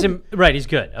good. He's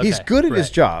good. Okay. He's good at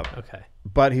his job. Okay.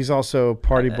 But he's also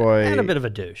party boy. And a bit of a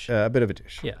douche. A bit of a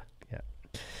douche. Yeah.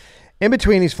 In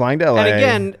between, he's flying to LA. And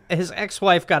again, his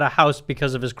ex-wife got a house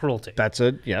because of his cruelty. That's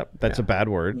a bad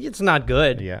word. It's not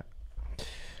good. Yeah.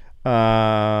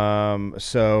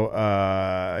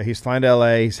 So he's flying to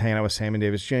LA. He's hanging out with Sammy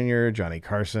Davis Jr., Johnny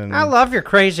Carson. I love your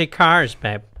crazy cars,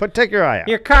 babe. But take your eye out.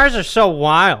 Your cars are so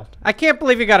wild. I can't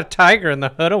believe you got a tiger in the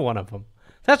hood of one of them.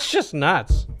 That's just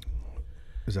nuts.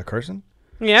 Is that Carson?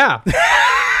 Yeah.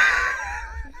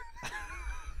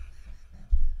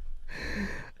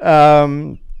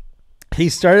 He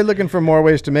started looking for more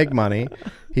ways to make money.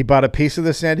 He bought a piece of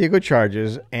the San Diego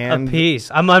Chargers and a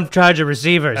piece. I'm on charge of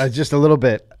receivers. just a little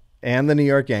bit, and the New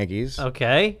York Yankees.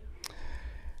 Okay.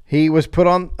 He was put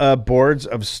on boards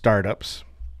of startups.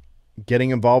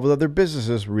 Getting involved with other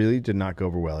businesses really did not go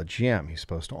over well at GM. He's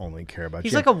supposed to only care about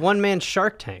He's GM. like a one-man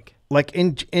Shark Tank. Like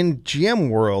in GM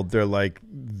world, they're like,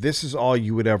 this is all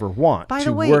you would ever want By to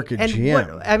the way, work at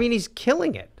GM. He's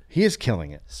killing it. He is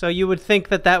killing it. So you would think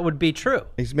that would be true.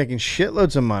 He's making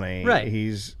shitloads of money. Right.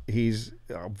 He's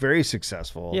very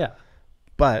successful. Yeah.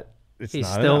 But it's He's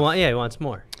not still enough. he wants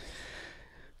more.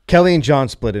 Kelly and John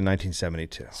split in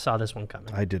 1972. Saw this one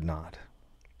coming. I did not.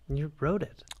 You wrote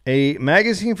it. A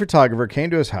magazine photographer came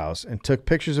to his house and took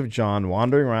pictures of John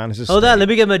wandering around his estate Hold on, let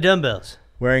me get my dumbbells.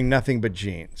 wearing nothing but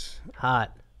jeans.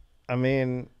 Hot. I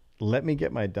mean, let me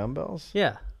get my dumbbells.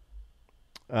 Yeah.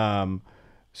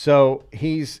 So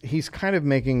he's kind of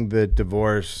making the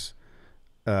divorce.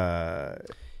 Did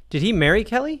he marry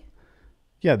Kelly?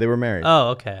 Yeah, they were married. Oh,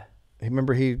 okay.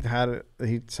 Remember he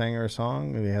sang her a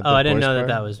song. And he had Oh, the I didn't voice know for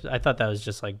that her? was. I thought that was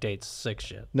just like date 6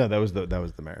 shit. No, that was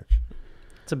the marriage.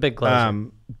 It's a big closer.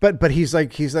 But he's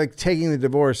like taking the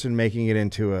divorce and making it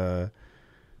into a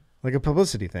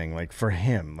publicity thing, like for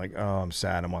him. Like, oh, I'm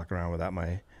sad. I'm walking around without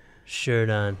my Shirt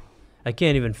on. I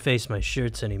can't even face my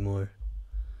shirts anymore.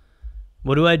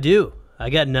 What do? I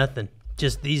got nothing.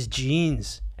 Just these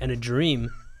jeans and a dream.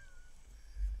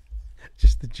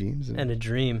 just the jeans And a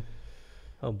dream.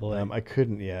 Oh boy. I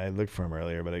couldn't. Yeah, I looked for him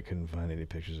earlier, but I couldn't find any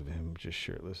pictures of him just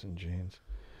shirtless in jeans.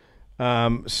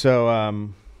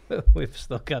 We've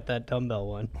still got that dumbbell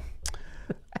one.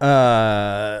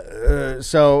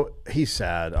 So he's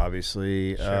sad,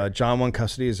 obviously. Sure. John won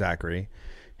custody of Zachary.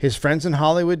 His friends in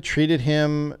Hollywood treated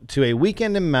him to a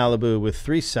weekend in Malibu with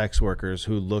 3 sex workers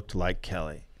who looked like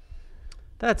Kelly.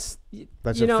 That's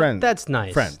a friend. That's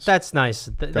nice. Friends. That's nice.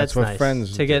 That's what nice.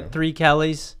 friends to do. get 3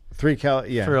 Kellys 3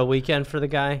 Kelly, yeah. for a weekend for the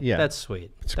guy. Yeah. That's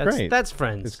sweet. It's that's great. That's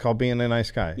friends. It's called being a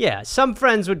nice guy. Yeah, some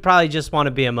friends would probably just want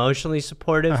to be emotionally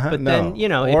supportive, but no.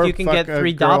 then, Or if you can fuck get a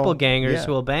 3 girl. doppelgangers Yeah.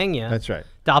 who will bang you. That's right.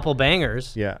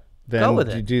 Doppelbangers. Yeah. Then Go with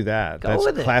you it. do that. Go That's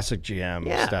with it. classic GM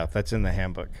Yeah. stuff. That's in the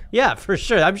handbook. Yeah, for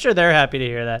sure. I'm sure they're happy to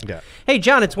hear that. Yeah. Hey,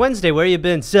 John, it's Wednesday. Where you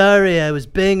been? Sorry, I was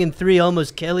banging 3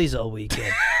 almost Kellys all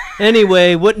weekend.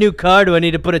 Anyway, what new car do I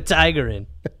need to put a tiger in?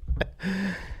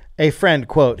 A friend,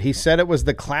 quote, he said it was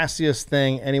the classiest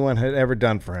thing anyone had ever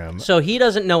done for him. So he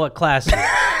doesn't know what classy is.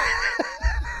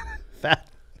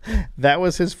 That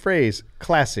was his phrase,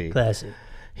 classy. Classy.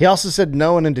 He also said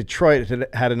no one in Detroit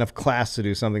had enough class to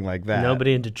do something like that.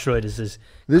 Nobody in Detroit is as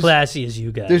There's- classy as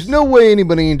you guys. There's no way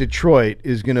anybody in Detroit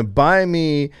is going to buy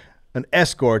me an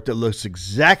escort that looks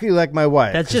exactly like my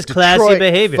wife. That's 'cause just classy Detroit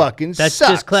behavior. Fucking That's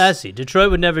sucks. just classy.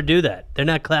 Detroit would never do that. They're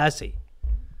not classy.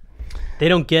 They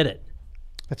don't get it.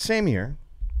 That same year,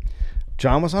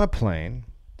 John was on a plane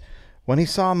when he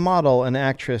saw model and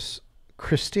actress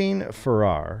Christine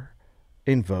Ferrar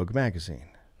in Vogue magazine.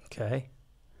 Okay.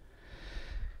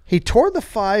 He tore the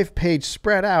 5-page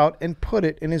spread out and put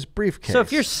it in his briefcase. So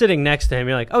if you're sitting next to him,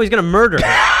 you're like, oh, he's going to murder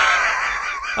her.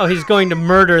 Oh, he's going to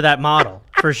murder that model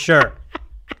for sure.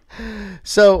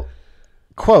 So,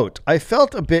 quote, I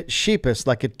felt a bit sheepish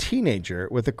like a teenager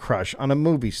with a crush on a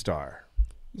movie star.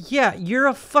 Yeah, you're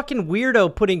a fucking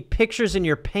weirdo putting pictures in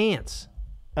your pants.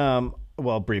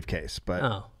 Well, briefcase, but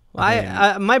Oh.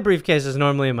 I my briefcase is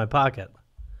normally in my pocket.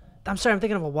 I'm sorry, I'm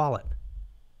thinking of a wallet.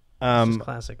 This is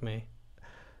classic me.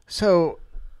 so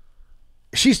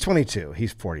she's 22,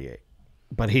 he's 48.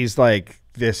 But he's like,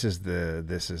 this is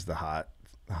the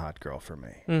hot girl for me.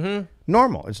 Mm-hmm.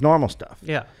 Normal. It's normal stuff.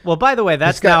 Yeah. Well, by the way,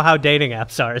 that's He's got- now how dating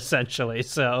apps are essentially.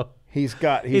 So He's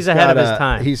ahead of his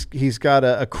time. He's got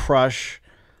a crush,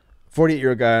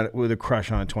 48-year-old guy with a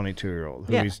crush on a 22-year-old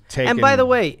who he's taken. And by the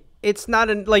way, it's not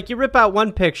like you rip out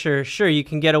one picture, sure, you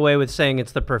can get away with saying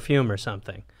it's the perfume or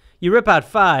something. You rip out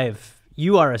 5,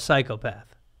 you are a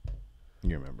psychopath.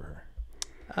 You remember her.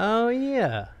 Oh,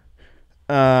 yeah.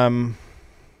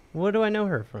 What do I know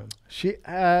her from? She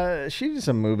did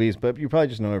some movies, but you probably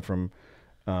just know her from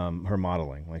her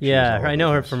modeling. Like I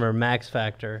know her from her Max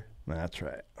Factor. That's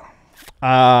right.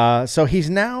 So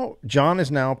John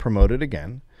is now promoted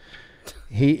again.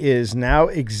 He is now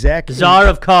exec. Czar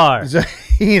of cars.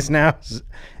 He is now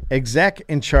exec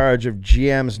in charge of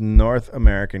GM's North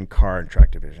American car and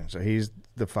truck division. So he's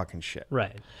the fucking shit.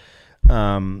 Right.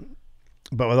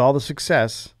 But with all the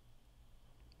success,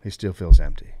 he still feels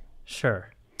empty.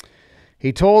 Sure.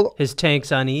 He told his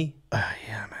tank's on E.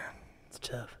 Yeah, man. It's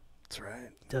tough. That's right.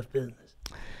 Tough business.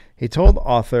 He told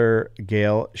author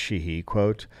Gail Sheehy,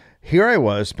 quote, "Here I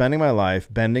was spending my life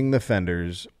bending the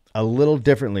fenders a little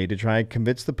differently to try and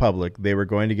convince the public they were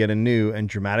going to get a new and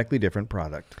dramatically different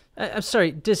product." I'm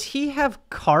sorry. Does he have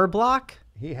car block?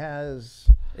 He has.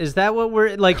 Is that what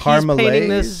we're like? Car he's painting malaise?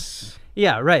 this.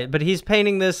 Yeah, right. But he's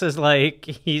painting this as like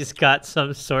he's got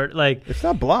some sort like. It's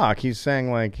not block. He's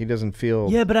saying like he doesn't feel.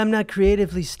 Yeah, but I'm not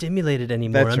creatively stimulated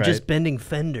anymore. That's I'm right. just bending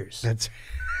fenders. That's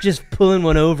just pulling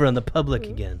one over on the public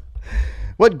again.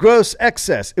 What gross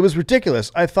excess. It was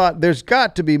ridiculous. I thought there's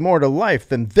got to be more to life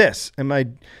than this. Am I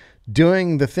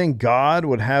doing the thing God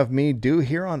would have me do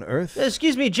here on earth?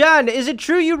 Excuse me, John, is it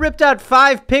true you ripped out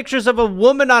 5 pictures of a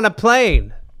woman on a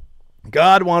plane?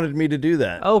 God wanted me to do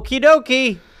that. Okie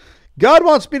dokie. God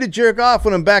wants me to jerk off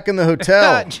when I'm back in the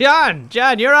hotel. John,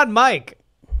 you're on mic.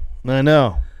 I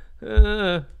know.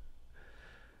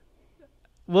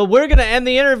 Well, we're going to end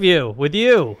the interview with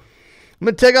you. I'm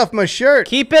going to take off my shirt.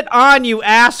 Keep it on, you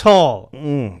asshole.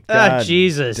 God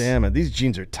Jesus. Damn it. These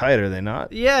jeans are tight, are they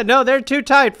not? Yeah, no, they're too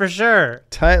tight for sure.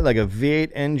 Tight like a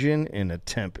V8 engine in a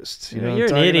Tempest. You know You're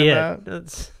what I'm an talking idiot.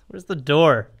 about? Where's the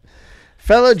door?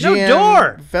 Fellow There's no GM,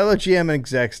 door. Fellow GM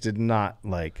execs did not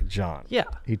like John. Yeah.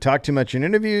 He talked too much in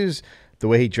interviews. The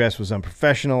way he dressed was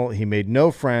unprofessional. He made no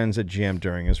friends at GM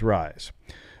during his rise.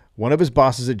 One of his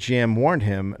bosses at GM warned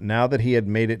him now that he had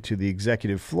made it to the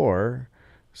executive floor.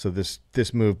 So this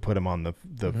move put him on the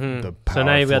power So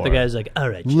now you've got the floor. guys like, all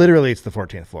right. Literally, it's the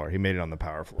 14th floor. He made it on the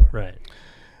power floor. Right.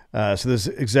 So this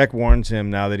exec warns him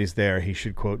now that he's there, he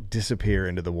should, quote, disappear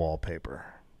into the wallpaper.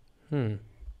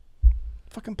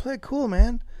 Fucking play it cool,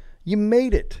 man. You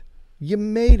made it. You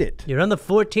made it. You're on the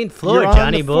 14th floor, You're on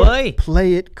Johnny the floor. boy.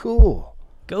 Play it cool.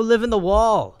 Go live in the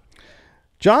wall.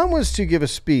 John was to give a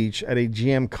speech at a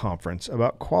GM conference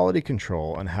about quality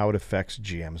control and how it affects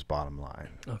GM's bottom line.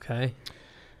 Okay.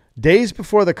 Days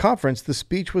before the conference, the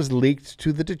speech was leaked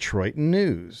to the Detroit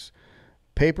News.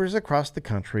 Papers across the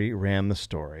country ran the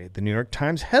story. The New York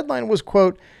Times headline was,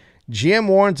 quote, GM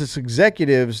warns its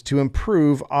executives to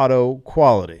improve auto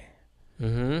quality.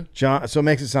 John, so it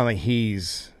makes it sound like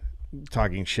he's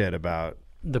talking shit about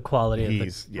the quality of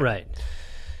the... yeah. Right.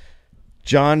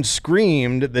 John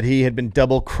screamed that he had been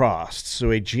double-crossed, so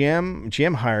a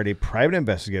GM hired a private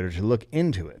investigator to look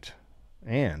into it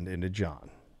and into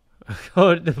John.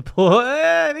 Oh, boy,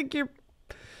 I think you're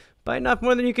biting off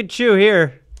more than you could chew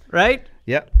here, right?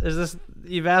 Yep. Is this,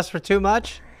 you've asked for too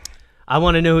much? I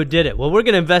want to know who did it. Well, we're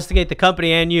going to investigate the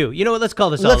company and you. You know what? Let's call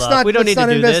this all up. We don't need to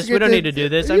do this. We don't need to do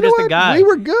this. I'm just a guy. We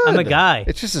were good. I'm a guy.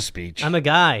 It's just a speech. I'm a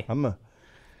guy. I'm going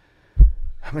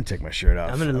to take my shirt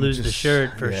off. I'm going to lose the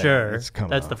shirt for sure.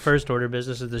 That's the first order of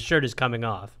business. Is the shirt is coming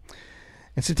off.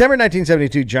 In September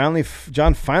 1972,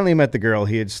 John finally met the girl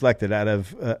he had selected out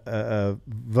of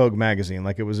Vogue magazine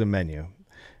like it was a menu.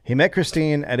 He met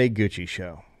Christine at a Gucci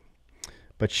show.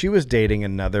 But she was dating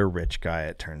another rich guy,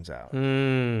 it turns out.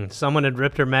 Someone had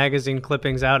ripped her magazine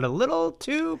clippings out a little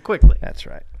too quickly. That's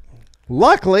right.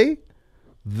 Luckily,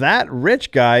 that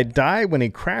rich guy died when he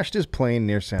crashed his plane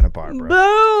near Santa Barbara.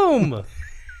 Boom!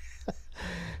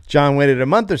 John waited a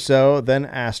month or so, then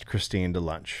asked Christine to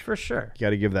lunch. For sure. You got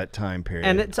to give that time period.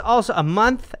 And it's also a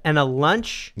month and a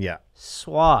lunch. Yeah.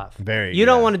 Suave. Very You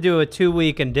don't want to do a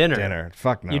 2-week and dinner. Dinner.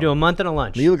 Fuck no. You do a month and a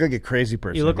lunch. You look like a crazy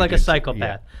person. You look if like a do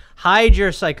psychopath. Yeah. Hide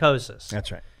your psychosis.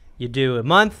 That's right. You do a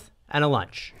month and a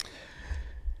lunch.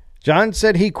 John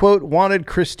said he, quote, wanted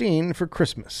Christine for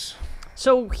Christmas.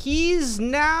 So he's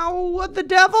now the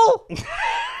devil?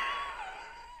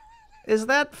 Is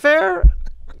that fair?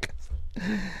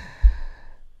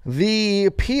 The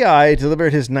PI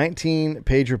delivered his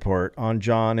 19-page report on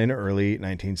John in early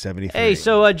 1973. Hey,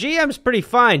 so GM's pretty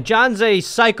fine. John's a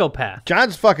psychopath.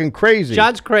 John's fucking crazy.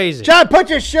 John's crazy. John, put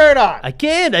your shirt on. I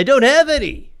can't. I don't have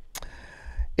any.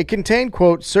 It contained,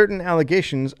 quote, certain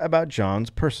allegations about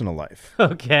John's personal life.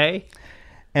 Okay.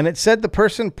 And it said the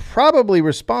person probably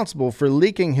responsible for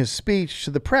leaking his speech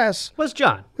to the press Was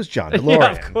John. was John Yeah,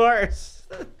 DeLorean. of course.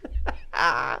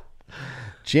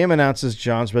 GM announces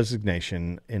John's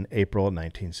resignation in April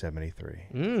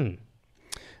 1973.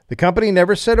 The company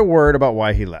never said a word about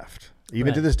why he left.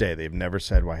 Even to this day, they've never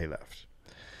said why he left.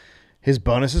 His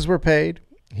bonuses were paid.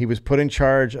 He was put in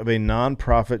charge of a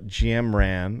nonprofit GM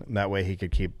ran. That way he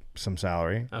could keep some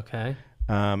salary. Okay.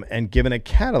 And given a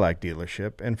Cadillac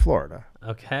dealership in Florida.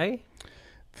 Okay.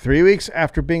 3 weeks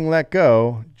after being let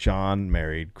go, John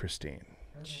married Christine.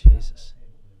 Jesus.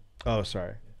 Oh,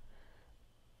 sorry.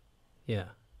 Yeah.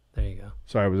 There you go.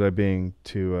 Sorry, was I being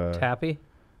too... Tappy?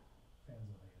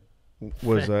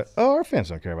 Our fans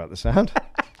don't care about the sound.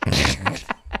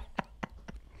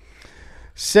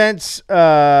 Since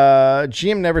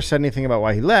GM never said anything about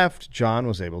why he left, John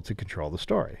was able to control the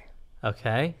story.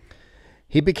 Okay.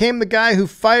 He became the guy who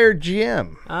fired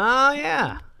GM Oh,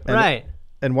 yeah. Right.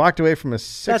 and walked away from a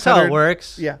 $600... That's how it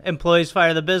works. Yeah. Employees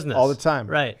fire the business. All the time.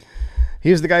 Right.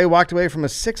 He was the guy who walked away from a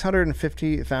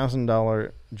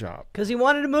 $650,000 job. Because he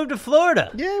wanted to move to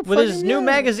Florida. Yeah, with his fucking new yeah.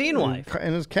 magazine wife.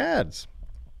 And his CADs.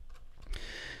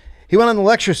 He went on the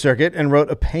lecture circuit and wrote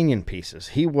opinion pieces.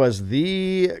 He was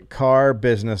the car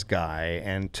business guy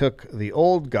and took the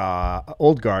old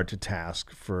guard to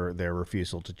task for their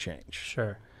refusal to change.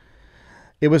 Sure.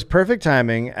 It was perfect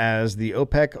timing as the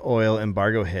OPEC oil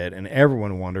embargo hit and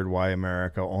everyone wondered why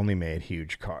America only made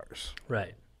huge cars.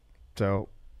 Right. So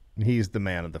he's the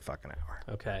man of the fucking hour.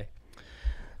 Okay.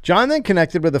 John then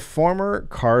connected with a former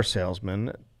car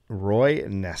salesman, Roy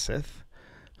Nesseth,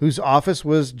 whose office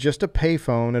was just a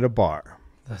payphone at a bar.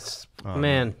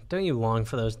 Man, don't you long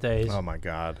for those days? Oh, my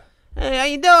God. Hey, how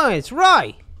you doing? It's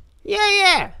Roy.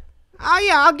 Yeah. Oh,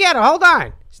 yeah, I'll get it. Hold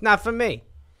on. It's not for me.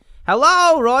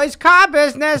 Hello, Roy's car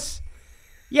business.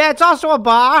 Yeah, it's also a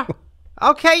bar.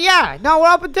 Okay, yeah. No,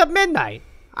 we're open till midnight.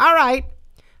 All right.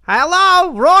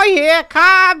 Hello, Roy here,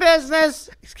 car business.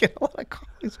 He's getting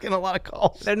a lot of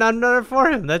calls. They're not another for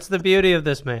him. That's the beauty of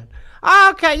this man.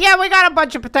 Okay, yeah, we got a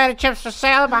bunch of potato chips for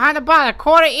sale behind the bar,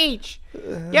 $1 each.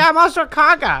 Yeah, I'm also a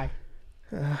car guy.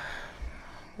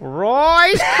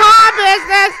 Roy's car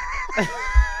business.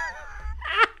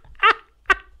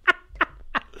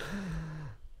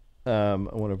 I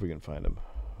wonder if we can find him.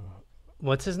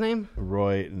 What's his name?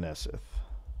 Roy Nesseth.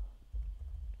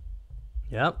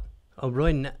 Yep. Oh,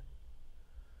 Roy.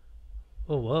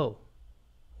 Oh, whoa.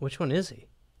 Which one is he?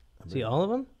 Is he all of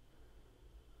them?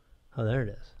 Oh, there it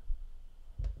is.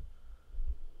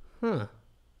 Huh.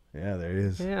 Yeah, there he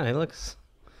is. Yeah, he looks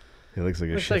He looks like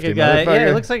a like shifty a guy. motherfucker. Yeah,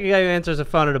 he looks like a guy who answers a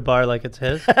phone at a bar like it's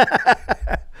his.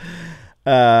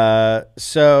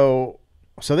 So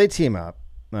they team up.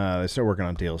 They start working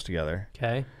on deals together.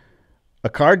 Okay. A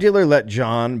car dealer let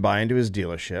John buy into his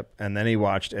dealership, and then he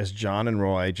watched as John and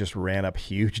Roy just ran up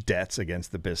huge debts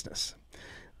against the business.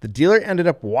 The dealer ended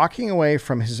up walking away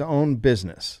from his own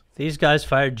business. These guys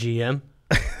fired GM.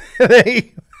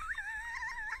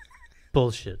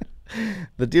 Bullshit.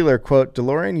 The dealer, quote,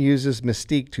 DeLorean uses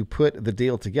mystique to put the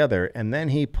deal together, and then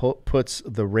he puts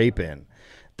the rape in.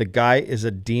 The guy is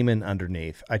a demon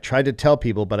underneath. I tried to tell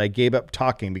people, but I gave up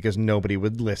talking because nobody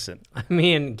would listen. I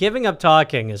mean, giving up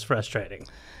talking is frustrating.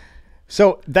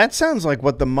 So that sounds like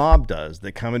what the mob does.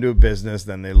 They come into a business,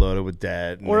 then they load it with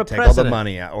debt, and Or they a take all the president.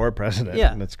 money out. Or a president.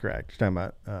 Yeah. That's correct. You're talking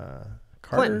about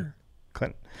Carter?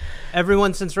 Clinton.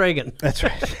 Everyone since Reagan. That's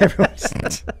right.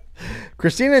 Everyone's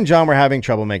Christina and John were having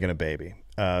trouble making a baby.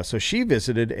 So she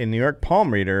visited a New York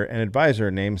palm reader and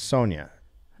advisor named Sonia.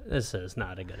 This is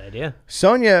not a good idea.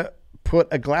 Sonia put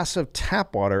a glass of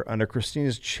tap water under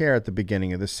Christina's chair at the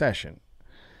beginning of the session.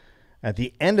 At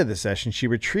the end of the session, she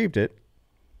retrieved it.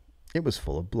 It was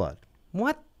full of blood.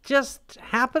 What just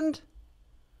happened?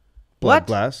 Blood What?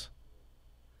 glass.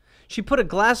 She put a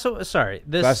glass of, sorry,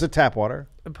 this Glass of tap water.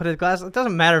 put a glass, it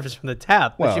doesn't matter if it's from the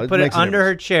tap, but Well, she it put it makes a under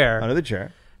her difference. chair. Under the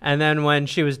chair. And then when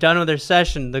she was done with her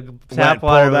session, the Went, tap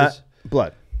water pull that was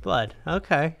blood. blood.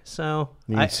 Okay, so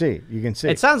You can see. You can see.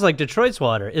 it sounds like Detroit's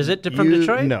water. Is it from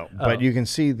Detroit? No, Oh. but you can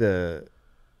see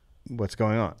what's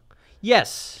going on.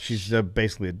 Yes. She's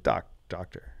basically a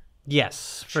doctor.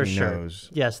 Yes, for She sure. knows.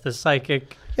 Yes, the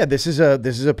psychic. Yeah, this is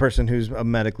a person who's a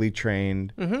medically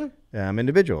trained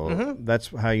individual. That's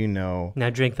how you know. Now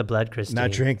drink the blood, Christine.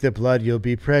 Not drink the blood, you'll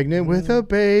be pregnant with a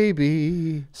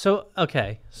baby. So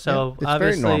okay, so Yeah, it's very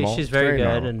obviously normal. she's It's very very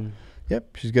good, normal. and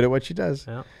Yep, she's good at what she does.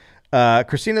 yeah.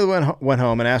 Christina went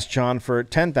home and asked John for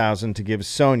 $10,000 to give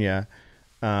Sonia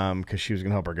because she was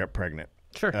going to help her get pregnant.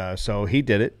 Sure. So he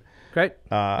did it. Great.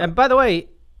 And by the way,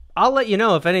 I'll let you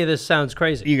know if any of this sounds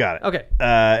crazy. You got it. Okay.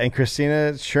 And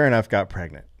Christina, sure enough, got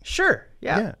pregnant. Sure.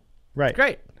 Yeah. Right.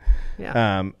 Great.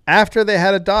 Yeah. After they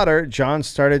had a daughter, John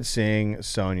started seeing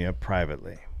Sonia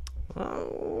privately.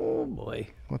 Oh, boy.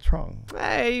 What's wrong?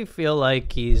 I feel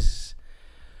like he's,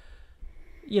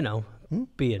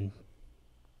 being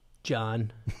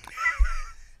John.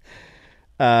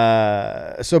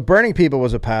 So burning people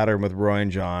was a pattern with Roy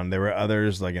and John. There were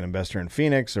others, like an investor in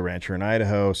Phoenix, a rancher in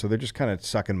Idaho. So they're just kind of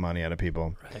sucking money out of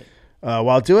people. Right.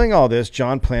 While doing all this,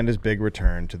 John planned his big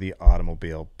return to the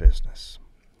automobile business.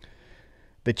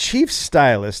 The chief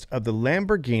stylist of the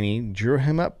Lamborghini drew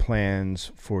him up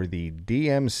plans for the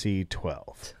DMC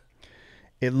 12.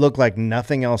 It looked like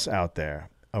nothing else out there.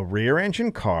 A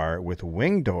rear-engine car with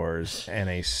wing doors and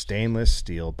a stainless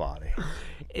steel body.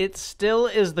 It still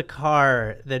is the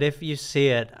car that if you see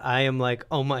it, I am like,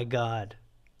 oh my God,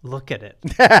 look at it.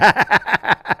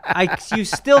 You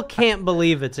still can't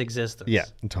believe its existence. Yeah,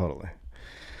 totally.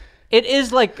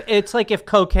 It's like if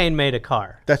cocaine made a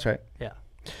car. That's right. Yeah.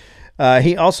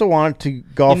 He also wanted to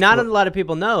golf. Not a lot of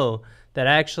people know that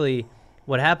actually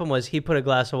what happened was he put a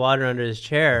glass of water under his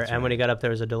chair, and when he got up, there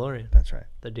was a DeLorean. That's right.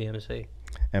 The DMC.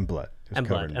 And blood. And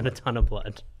blood. And a ton of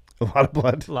blood. A lot of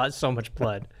blood. So much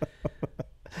blood.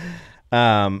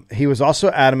 He was also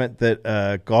adamant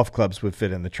that golf clubs would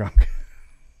fit in the trunk.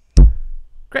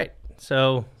 Great.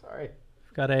 So,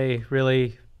 got a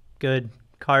really good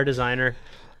car designer.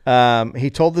 He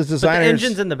told his designers. But the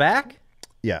engine's in the back?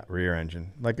 Yeah, rear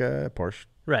engine, like a Porsche.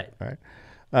 Right. All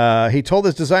right. He told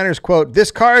his designers, quote, "This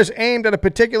car is aimed at a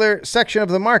particular section of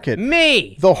the market.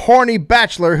 Me! The horny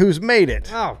bachelor who's made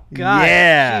it." Oh, God.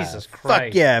 Yeah. Jesus Christ.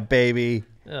 Fuck yeah, baby.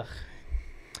 Ugh.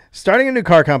 Starting a new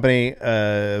car company,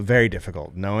 very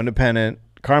difficult. No independent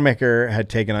car maker had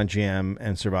taken on GM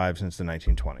and survived since the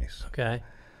 1920s. Okay.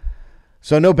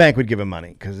 So no bank would give him money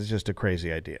because it's just a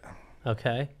crazy idea.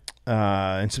 Okay.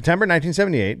 In September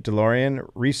 1978, DeLorean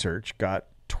Research got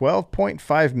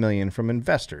 $12.5 million from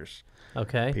investors.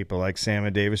 Okay. People like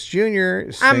Sammy Davis Jr.,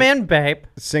 I'm in, babe.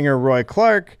 singer Roy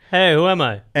Clark, Hey, who am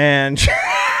I? and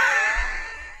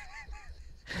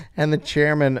and the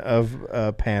chairman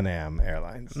of Pan Am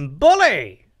Airlines.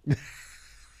 Bully!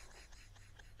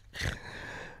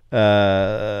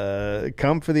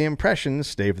 Come for the impressions,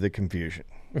 stay for the confusion.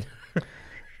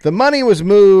 The money was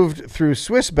moved through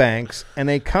Swiss banks and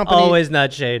a company. Always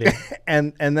not shady.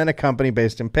 and then a company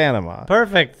based in Panama.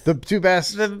 Perfect. The two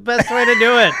best. The best way to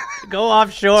do it. Go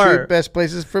offshore. Two best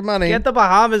places for money. Get the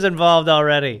Bahamas involved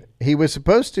already.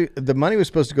 The money was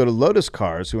supposed to go to Lotus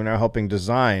Cars, who are now helping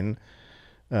design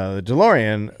the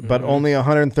DeLorean, but only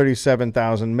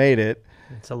 137,000 made it.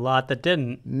 It's a lot that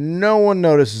didn't. No one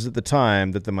notices at the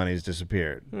time that the money's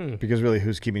disappeared. Because really,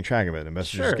 who's keeping track of it?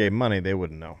 Investors just gave money, they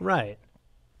wouldn't know. Right.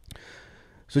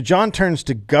 So John turns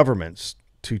to governments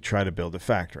to try to build a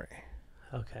factory.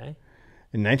 Okay.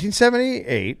 In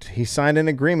 1978, he signed an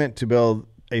agreement to build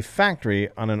a factory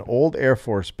on an old Air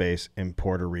Force base in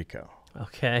Puerto Rico.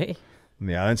 Okay. And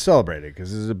the island celebrated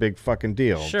because this is a big fucking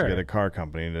deal Sure. to get a car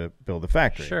company to build a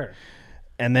factory. Sure.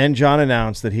 And then John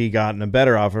announced that he gotten a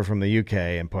better offer from the UK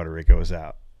and Puerto Rico was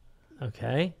out.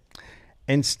 Okay.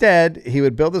 Instead, he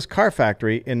would build his car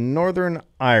factory in Northern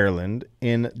Ireland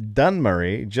in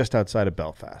Dunmurry, just outside of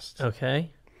Belfast.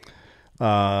 Okay.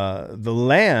 The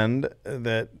land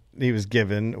that he was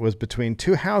given was between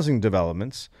two housing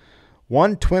developments.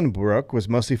 One, Twinbrook, was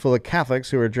mostly full of Catholics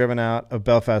who were driven out of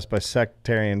Belfast by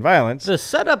sectarian violence. The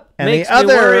setup And makes the me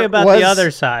other worry about was the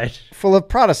other side. Full of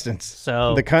Protestants.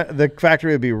 So the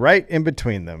factory would be right in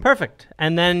between them. Perfect.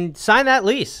 And then sign that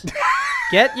lease.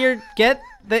 Get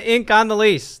the ink on the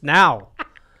lease now.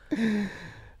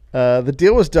 The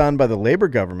deal was done by the Labour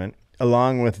government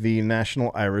along with the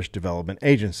National Irish Development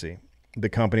Agency. The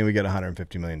company would get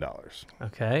 $150 million.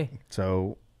 Okay.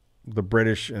 So the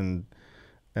British and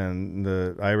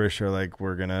the Irish are like,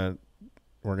 we're gonna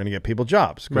get people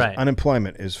jobs because Right.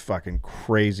 unemployment is fucking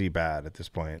crazy bad at this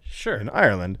point. Sure. In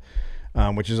Ireland,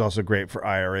 which is also great for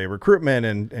IRA recruitment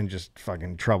and just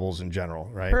fucking troubles in general,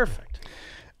 right? Perfect.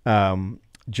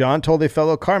 John told a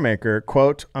fellow car maker,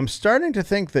 quote, "I'm starting to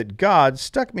think that God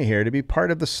stuck me here to be part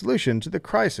of the solution to the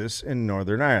crisis in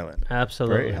Northern Ireland."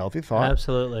 Absolutely. Very healthy thought.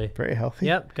 Absolutely. Very healthy.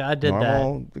 Yep, God did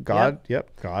Normal, that. God,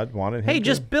 yep, God wanted him Hey, to.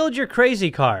 just build your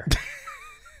crazy car.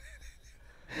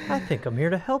 I think I'm here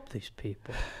to help these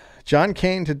people. John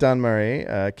came to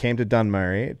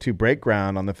Dunmurry to break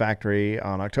ground on the factory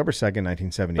on October 2nd,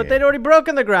 1978. But they'd already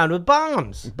broken the ground with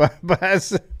bombs. But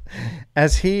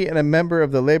as he and a member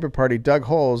of the Labour Party dug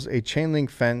holes, a chain link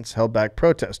fence held back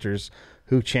protesters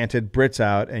who chanted "Brits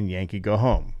out" and "Yankee go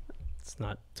home." It's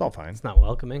It's all fine. not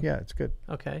welcoming. Yeah, it's good.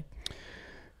 Okay.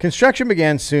 Construction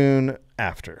began soon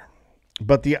after,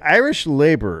 but the Irish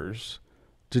laborers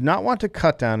did not want to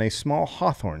cut down a small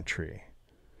hawthorn tree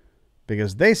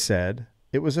because they said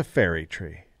it was a fairy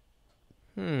tree.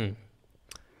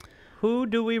 Who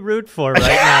do we root for right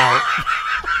now?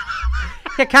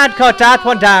 You can't cut that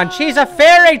one down. She's a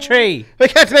fairy tree. We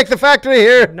can't make the factory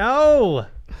here. No,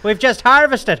 we've just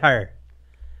harvested her.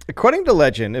 According to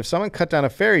legend, if someone cut down a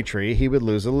fairy tree, he would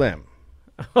lose a limb.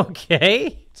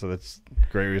 Okay, So that's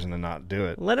a great reason to not do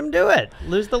it. let him do it.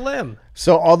 Lose the limb.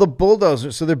 So all the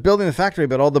bulldozers, so they're building the factory,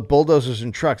 but all the bulldozers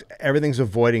and trucks, everything's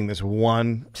avoiding this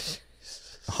one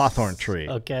hawthorn tree.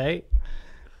 Okay.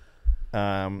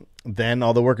 Then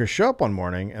all the workers show up one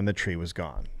morning and the tree was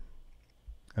gone.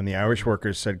 And the Irish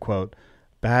workers said, quote,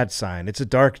 "Bad sign. It's a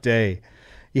dark day.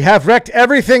 You have wrecked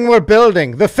everything we're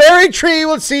building. The fairy tree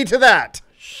will see to that."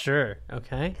 Sure.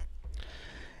 Okay.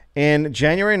 In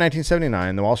January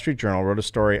 1979, the Wall Street Journal wrote a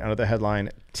story under the headline,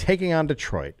 "Taking on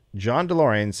Detroit. John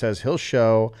DeLorean says he'll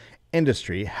show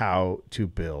industry how to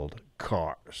build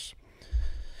cars."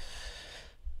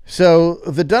 So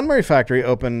the Dunmurry factory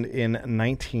opened in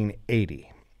 1980.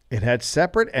 It had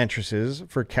separate entrances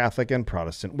for Catholic and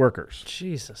Protestant workers.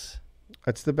 Jesus.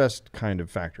 That's the best kind of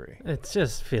factory. It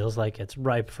just feels like it's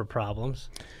ripe for problems.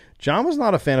 John was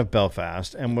not a fan of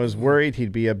Belfast and was worried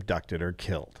he'd be abducted or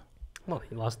killed. Well,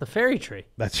 he lost the fairy tree.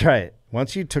 That's right.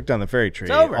 Once you took down the fairy tree,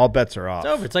 over. all bets are off.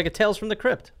 It's over. It's like a Tales from the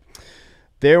Crypt.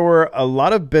 There were a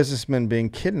lot of businessmen being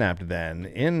kidnapped then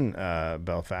in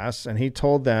Belfast, and he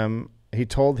told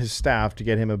his staff to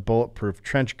get him a bulletproof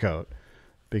trench coat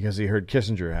because he heard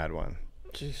Kissinger had one.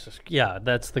 Jesus. Yeah,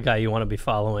 that's the guy you want to be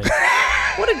following.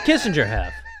 What did Kissinger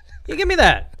have? You give me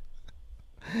that.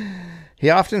 He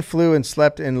often flew and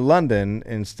slept in London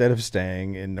instead of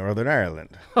staying in Northern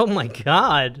Ireland. Oh, my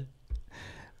God.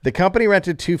 The company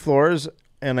rented 2 floors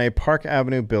in a Park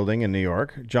Avenue building in New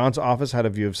York. John's office had a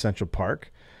view of Central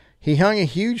Park. He hung a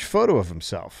huge photo of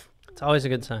himself. It's always a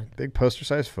good sign. Big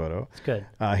poster-sized photo. It's good.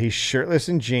 He's shirtless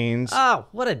in jeans, Oh,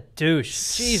 what a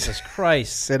douche. Jesus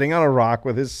Christ. sitting on a rock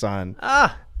with his son,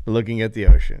 Ah, looking at the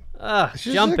ocean. It's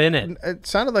just jump like- in it. It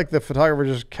sounded like the photographer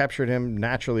just captured him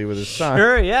naturally with his son.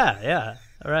 Sure, yeah.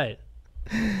 All right.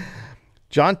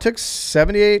 John took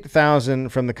 $78,000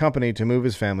 from the company to move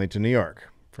his family to New York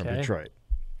from Okay. Detroit.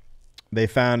 They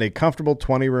found a comfortable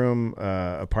 20-room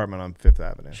apartment on Fifth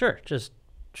Avenue. Sure.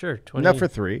 20. Enough for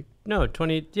 3. No,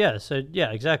 20. Yeah, so,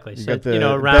 yeah, exactly. So, got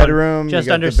the around bedroom, you just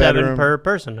got under the 7 bedroom. per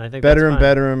person. I think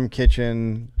Bedroom,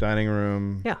 kitchen, dining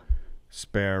room, Yeah.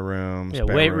 spare room, Yeah,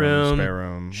 spare weight room, room, spare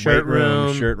room, shirt weight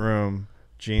room. shirt room,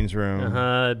 jeans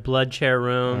room, Blood chair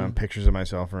room, pictures of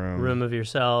myself room of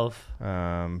yourself.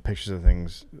 pictures of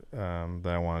things that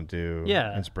I want to do,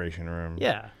 Yeah. inspiration room,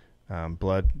 Yeah.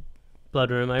 blood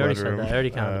Blood room. I already blood said room, that. I already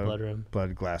counted the blood room.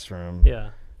 blood glass room. Yeah.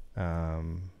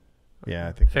 Yeah,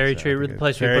 I think Fairy that's it. tree, I think the it's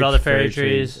place where you put all the fairy tree,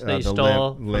 trees that you the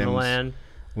stole from the limbs, land.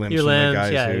 limbs Your from the limbs,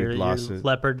 guys yeah, who your lost it.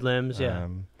 leopard limbs, yeah.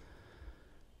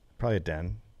 Probably a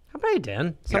den. How about you,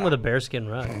 Dan? Some with a bearskin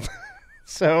rug.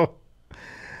 So,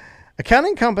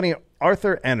 accounting company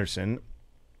Arthur Anderson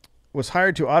was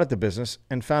hired to audit the business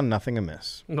and found nothing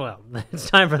amiss. Well, it's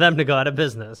time for them to go out of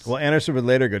business. Well, Anderson would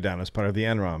later go down as part of the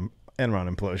Enron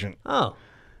implosion. Oh,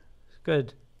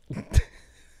 good.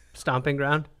 Stomping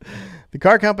ground. The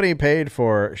car company paid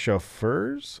for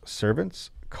chauffeurs, servants,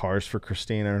 cars for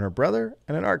Christina and her brother,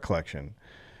 and an art collection.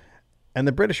 And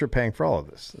the British are paying for all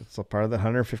of this. It's a part of the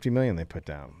 $150 million they put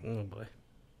down. Oh, boy.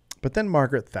 But then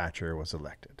Margaret Thatcher was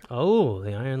elected. Oh,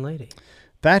 the Iron Lady.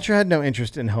 Thatcher had no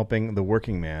interest in helping the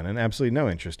working man and absolutely no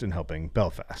interest in helping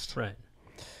Belfast. Right.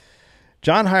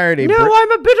 John hired a... No,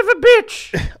 I'm a bit of a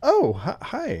bitch. Oh,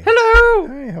 hi. Hello.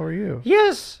 Hi, how are you?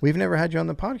 Yes. We've never had you on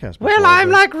the podcast before. Well, I'm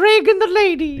but- like Reagan the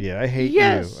lady. Yeah, I hate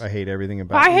Yes. you. I hate everything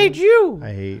about you. I hate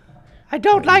you. I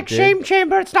don't like did. shame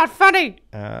chamber. It's not funny.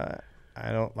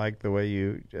 I don't like the way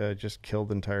you just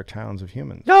killed entire towns of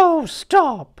humans. No,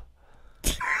 stop.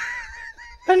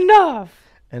 Enough.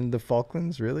 And the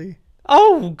Falklands, really?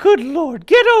 Oh, good Lord.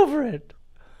 Get over it.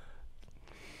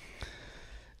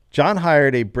 John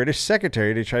hired a British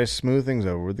secretary to try to smooth things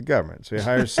over with the government. So he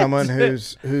hires someone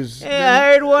who's Hey,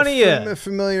 I heard one of you.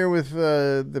 familiar with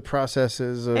the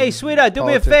processes of Hey, sweetheart, do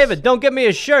politics. me a favor. Don't get me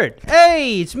a shirt.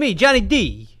 Hey, it's me, Johnny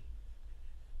D.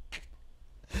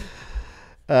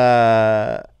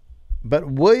 But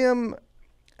William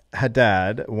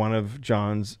Haddad, one of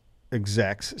John's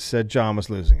execs, said John was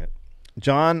losing it.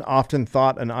 John often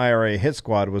thought an IRA hit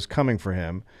squad was coming for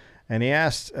him, and he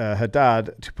asked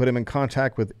Haddad to put him in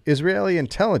contact with Israeli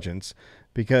intelligence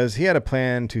because he had a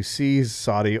plan to seize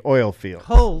Saudi oil fields.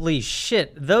 Holy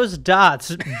shit. Those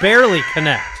dots barely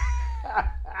connect.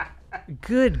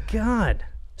 Good God.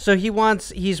 So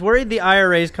he's worried the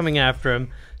IRA is coming after him,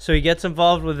 so he gets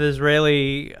involved with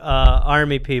Israeli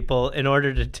army people in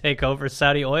order to take over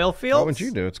Saudi oil fields? What would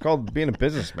you do? It's called being a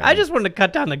businessman. I just wanted to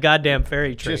cut down the goddamn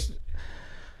fairy tree.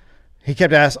 He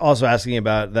kept also asking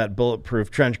about that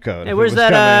bulletproof trench coat. Hey, where's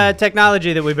that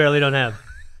technology that we barely don't have?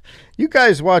 You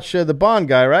guys watch the Bond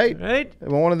guy, right? Right? I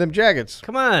want one of them jackets.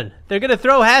 Come on. They're going to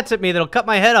throw hats at me that'll cut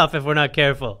my head off if we're not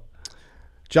careful.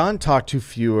 John talked to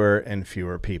fewer and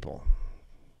fewer people.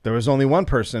 There was only one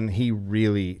person he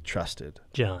really trusted.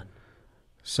 John.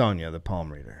 Sonia, the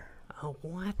palm reader. Oh,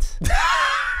 what?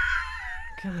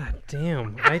 God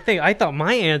damn. I thought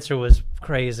my answer was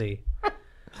crazy.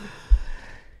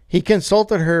 He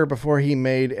consulted her before he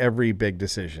made every big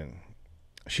decision.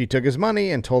 She took his money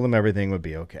and told him everything would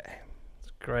be okay.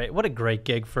 It's great. What a great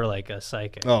gig for like a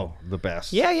psychic. Oh, the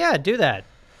best. Yeah, do that.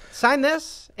 Sign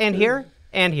this and here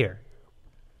and here.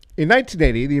 In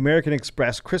 1980, the American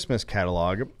Express Christmas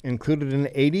catalog included an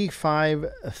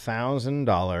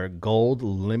 $85,000 gold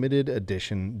limited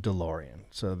edition DeLorean.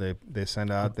 So they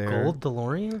send out their gold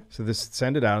DeLorean. So they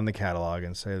send it out in the catalog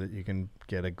and say that you can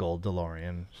get a gold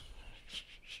DeLorean.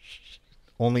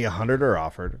 Only 100 are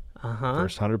offered.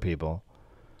 First 100 people.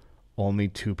 Only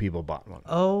 2 people bought one.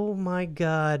 Oh my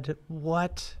God!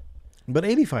 What? But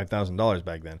 $85,000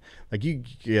 back then, like you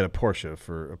get a Porsche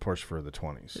for the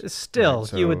 20s. Still, right?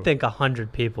 So, you would think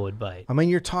 100 people would bite. I mean,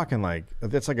 you're talking like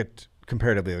that's like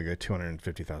comparatively like a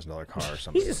 $250,000 car or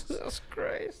something. Jesus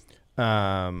Christ!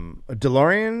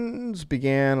 DeLoreans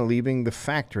began leaving the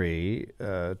factory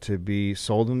to be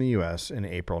sold in the U.S. in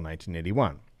April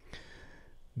 1981.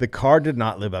 The car did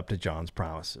not live up to John's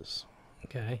promises.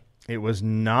 Okay. It was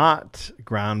not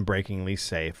groundbreakingly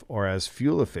safe or as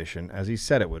fuel efficient as he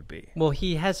said it would be. Well,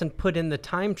 he hasn't put in the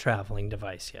time traveling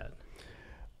device yet.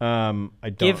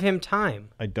 Give him time.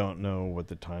 I don't know what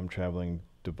the time traveling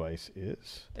device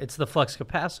is. It's the flux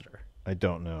capacitor. I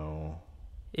don't know.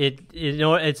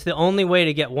 It's the only way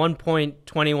to get 1.21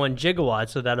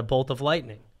 gigawatts without a bolt of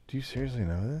lightning. Do you seriously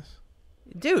know this?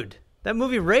 Dude, that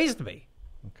movie raised me.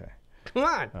 Okay. Come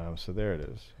on. So there it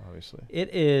is, obviously.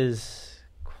 It is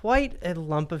quite a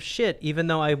lump of shit, even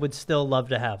though I would still love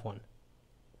to have one.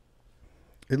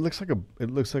 It looks like a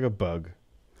bug.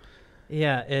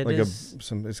 Yeah, it is.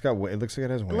 It looks like it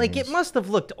has wings. Like it must have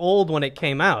looked old when it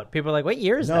came out. People are like, "What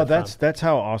year is that?" No, that's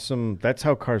how awesome. That's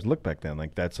how cars look back then.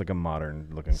 Like that's like a modern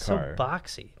looking car. So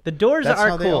boxy. The doors that's are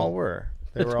how cool. They all were.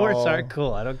 The doors are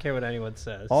cool. I don't care what anyone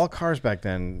says. All cars back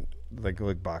then like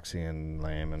look boxy and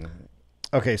lame and.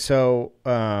 Okay, so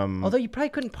although you probably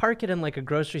couldn't park it in like a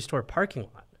grocery store parking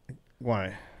lot.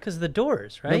 Why? Because of the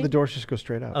doors, right? No, the doors just go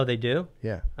straight out. Oh, they do?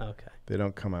 Yeah. Okay. They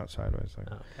don't come out sideways. Like.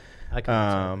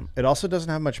 Okay. It also doesn't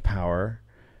have much power,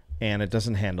 and it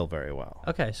doesn't handle very well.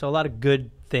 Okay, so a lot of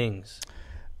good things.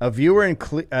 A viewer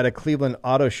at a Cleveland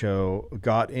auto show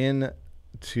got in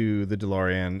to the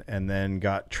DeLorean and then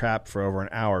got trapped for over an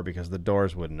hour because the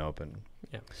doors wouldn't open.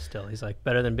 Yeah, still, he's like,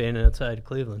 better than being outside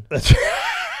Cleveland. That's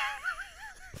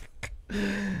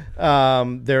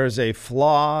there's a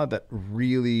flaw that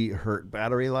really hurt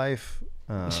battery life.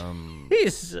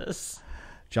 Jesus.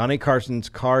 Johnny Carson's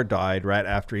car died right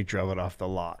after he drove it off the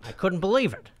lot. I couldn't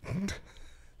believe it.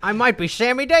 I might be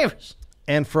Sammy Davis.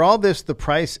 And for all this, the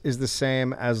price is the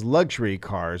same as luxury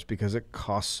cars because it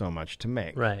costs so much to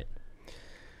make. Right.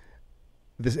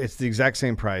 It's the exact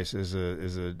same price as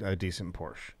a decent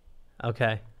Porsche.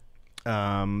 Okay.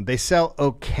 They sell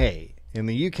okay. In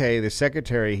the UK, the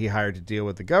secretary he hired to deal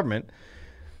with the government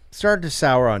started to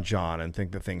sour on John and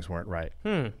think that things weren't right.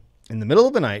 In the middle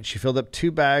of the night, she filled up 2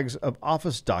 bags of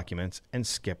office documents and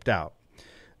skipped out.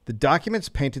 The documents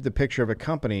painted the picture of a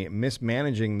company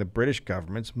mismanaging the British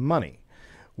government's money.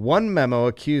 One memo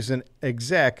accused an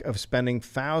exec of spending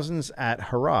thousands at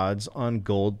Harrods on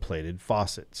gold-plated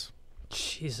faucets.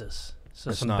 Jesus.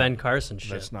 So some Ben Carson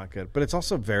shit. That's not good. But it's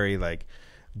also very like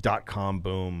 .com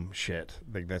boom shit.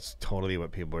 Like that's totally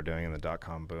what people were doing in the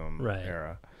 .com boom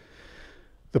era.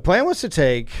 The plan was to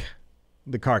take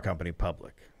the car company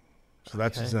public. So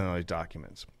that's what's in all these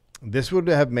documents. This would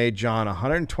have made John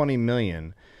 $120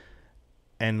 million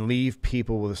and leave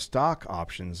people with stock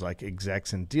options like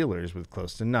execs and dealers with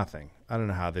close to nothing. I don't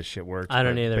know how this shit works. I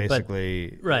don't either.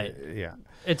 Basically, right. Yeah.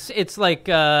 It's like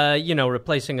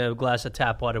replacing a glass of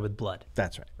tap water with blood.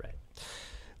 That's right. Right.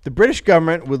 The British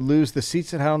government would lose the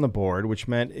seats it had on the board, which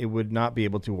meant it would not be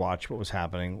able to watch what was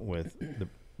happening with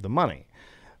the money.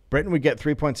 Britain would get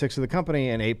 3.6 of the company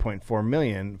and 8.4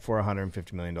 million for a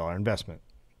 $150 million investment.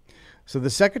 So the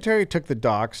secretary took the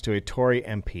docs to a Tory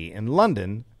MP in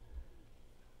London,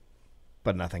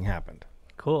 but nothing happened.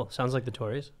 Cool. Sounds like the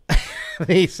Tories.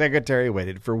 The secretary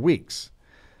waited for weeks.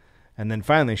 And then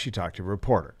finally she talked to a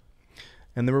reporter.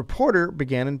 And the reporter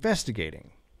began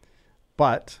investigating.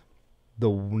 But the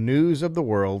news of the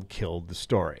world killed the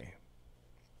story.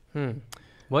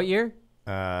 What year?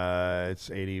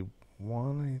 It's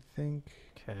 81, I think.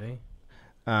 Okay.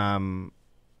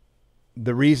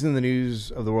 The reason the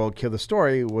news of the world killed the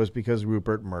story was because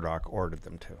Rupert Murdoch ordered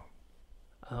them to.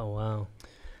 Oh, wow.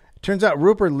 Turns out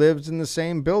Rupert lives in the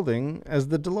same building as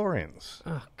the DeLoreans.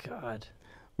 Oh, God.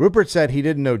 Rupert said he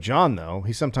didn't know John, though.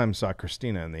 He sometimes saw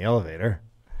Christina in the elevator.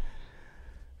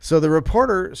 So the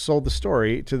reporter sold the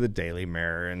story to the Daily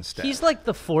Mirror instead. He's like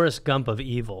the Forrest Gump of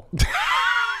evil.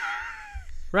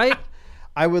 Right?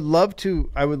 I would love to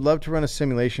run a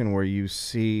simulation where you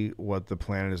see what the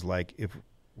planet is like if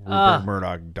Rupert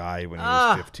Murdoch died when he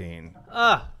was 15.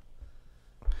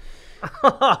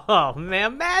 Oh,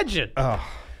 man, imagine. Oh.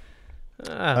 We'd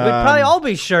probably all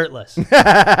be shirtless.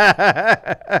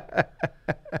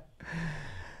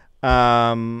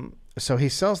 So he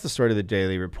sells the story to the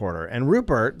Daily Reporter, and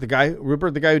Rupert, the guy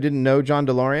who didn't know John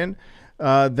DeLorean,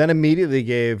 then immediately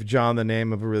gave John the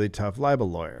name of a really tough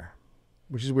libel lawyer,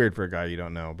 which is weird for a guy you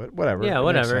don't know, but whatever. Yeah, It makes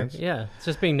whatever. sense. Yeah, it's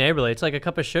just being neighborly. It's like a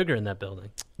cup of sugar in that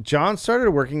building. John started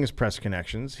working his press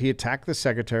connections. He attacked the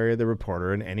secretary, the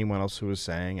reporter, and anyone else who was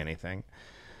saying anything.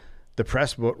 The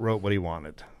press wrote what he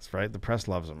wanted. That's right. The press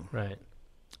loves him. Right.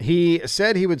 He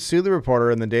said he would sue the reporter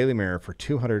and the Daily Mirror for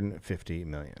 $250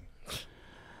 million.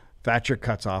 Thatcher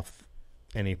cuts off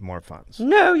any more funds.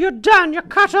 No, you're done. You're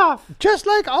cut off. Just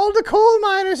like all the coal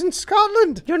miners in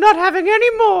Scotland. You're not having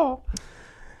any more.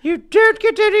 You don't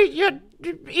get any. You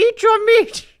eat your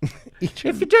meat. If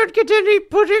you don't get any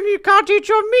pudding, you can't eat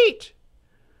your meat.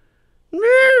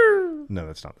 No. No,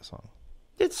 that's not the song.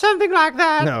 It's something like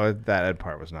that. No, that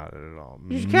part was not it at all.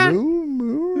 You can't. Moo,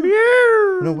 moo.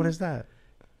 Meow. No, what is that?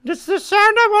 It's the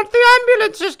sound I want the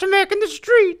ambulances to make in the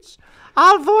streets.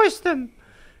 I'll voice them.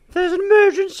 If there's an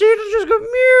emergency, it'll just go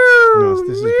meow. No,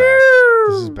 this is meow. bad.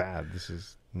 This is bad. This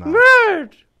is not. Right.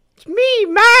 It's me,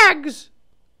 Mags.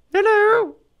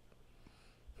 Hello.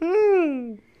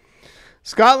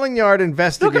 Scotland Yard Look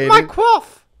investigated. at my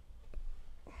coif.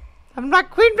 I'm like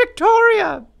Queen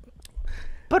Victoria,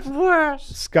 but worse.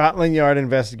 Scotland Yard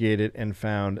investigated and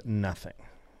found nothing.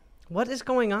 What is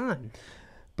going on?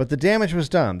 But the damage was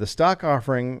done. The stock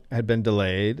offering had been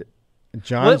delayed.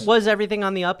 What, was everything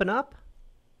on the up and up?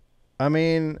 I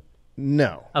mean,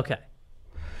 no. Okay.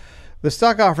 The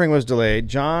stock offering was delayed.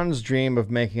 John's dream of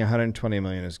making $120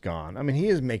 million is gone. I mean, he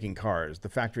is making cars. The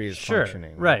factory is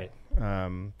functioning. Right.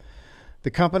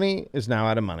 The company is now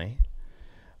out of money.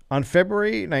 On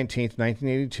February 19th,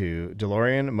 1982,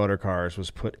 DeLorean Motor Cars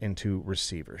was put into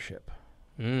receivership.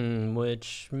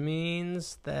 Which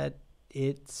means that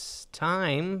it's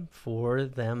time for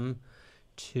them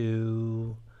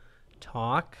to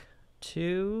talk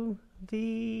to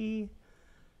the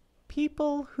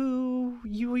people who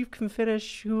you can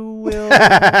finish, who will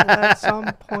at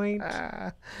some point.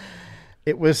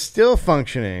 It was still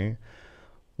functioning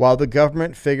while the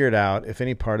government figured out if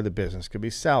any part of the business could be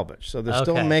salvaged. So they're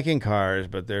still making cars,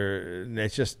 but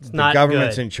it's just the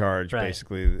government's in charge,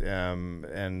 basically,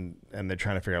 and they're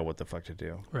trying to figure out what the fuck to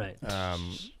do. Right.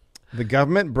 The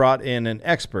government brought in an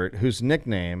expert whose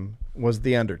nickname was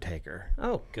The Undertaker.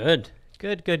 Oh, good.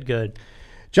 Good.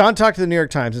 John talked to the New York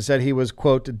Times and said he was,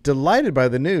 quote, delighted by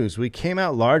the news. We came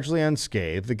out largely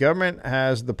unscathed. The government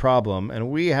has the problem, and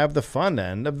we have the fun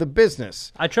end of the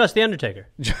business. I trust The Undertaker.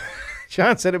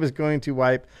 John said it was going to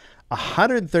wipe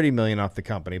 $130 million off the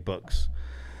company books.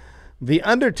 The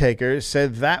Undertaker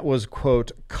said that was,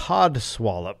 quote,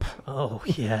 codswallop. Oh,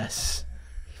 yes.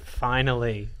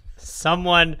 Finally.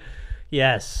 Someone,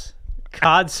 yes.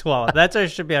 Codswallop. That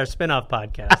should be our spin-off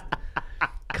podcast.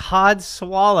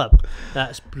 Codswallop.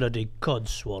 That's bloody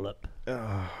codswallop.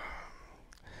 So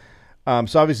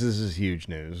obviously this is huge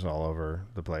news all over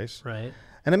the place. Right.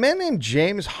 And a man named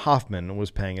James Hoffman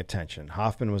was paying attention.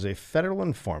 Hoffman was a federal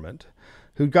informant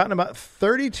who'd gotten about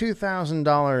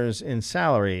 $32,000 in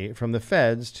salary from the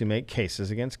feds to make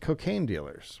cases against cocaine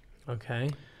dealers.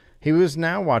 Okay. He was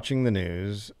now watching the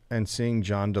news and seeing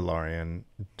John DeLorean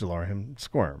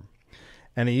squirm.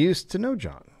 And he used to know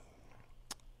John.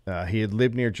 He had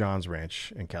lived near John's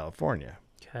ranch in California.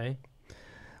 Okay.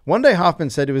 One day, Hoffman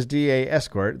said to his DA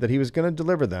escort that he was going to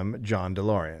deliver them John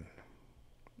DeLorean.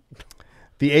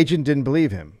 The agent didn't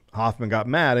believe him. Hoffman got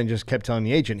mad and just kept telling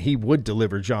the agent he would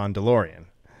deliver John DeLorean.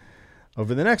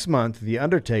 Over the next month, the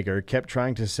Undertaker kept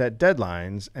trying to set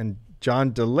deadlines, and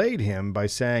John delayed him by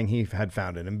saying he had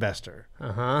found an investor.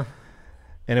 Uh-huh.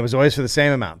 And it was always for the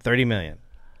same amount, $30 million.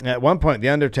 At one point, the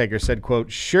Undertaker said,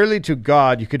 quote, "Surely to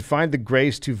God you could find the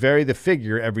grace to vary the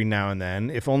figure every now and then,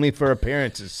 if only for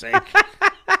appearance's sake."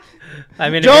 I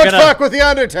mean, Don't fuck with the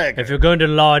Undertaker. If you're going to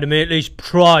lie to me, at least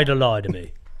try to lie to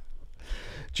me.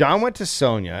 John went to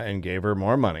Sonia and gave her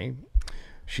more money.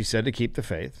 She said to keep the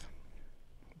faith.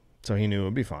 So he knew it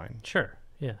would be fine. Sure,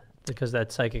 yeah, because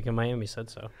that psychic in Miami said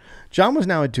so. John was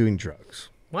now doing drugs.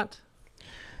 What?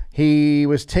 He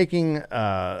was taking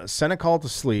Senecol to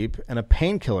sleep and a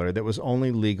painkiller that was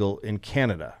only legal in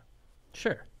Canada.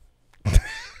 Sure.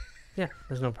 Yeah,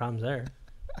 there's no problems there.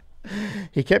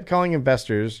 He kept calling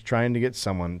investors, trying to get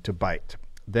someone to bite.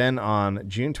 Then on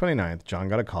June 29th, John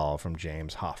got a call from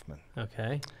James Hoffman.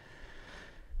 Okay.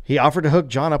 He offered to hook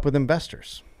John up with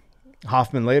investors.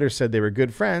 Hoffman later said they were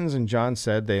good friends, and John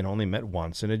said they had only met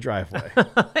once in a driveway.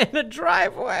 In a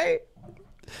driveway?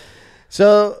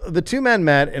 So the two men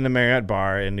met in a Marriott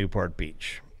bar in Newport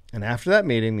Beach. And after that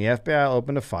meeting, the FBI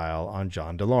opened a file on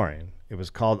John DeLorean. It was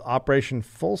called Operation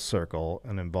Full Circle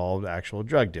and involved actual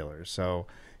drug dealers. So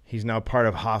he's now part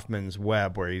of Hoffman's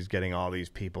web where he's getting all these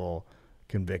people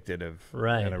convicted of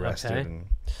and arrested. Okay. And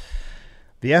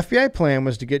the FBI plan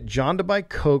was to get John to buy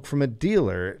coke from a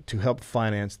dealer to help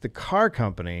finance the car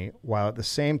company, while at the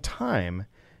same time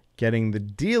getting the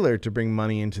dealer to bring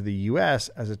money into the U.S.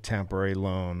 as a temporary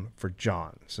loan for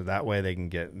John. So that way they can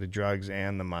get the drugs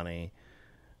and the money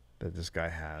that this guy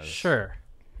has. Sure.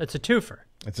 It's a twofer.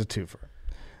 It's a twofer.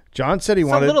 John said he It's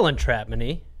wanted... a little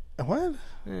entrapment-y. What?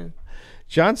 Yeah.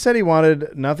 John said he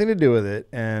wanted nothing to do with it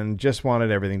and just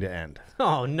wanted everything to end.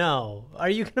 Oh, no. Are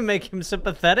you going to make him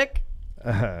sympathetic?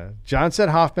 John said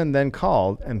Hoffman then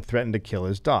called and threatened to kill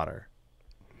his daughter.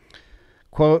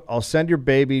 Quote, "I'll send your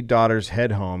baby daughter's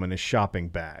head home in a shopping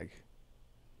bag."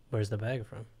 Where's the bag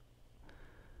from?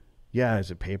 Yeah, is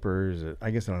it paper? Is it?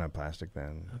 I guess they don't have plastic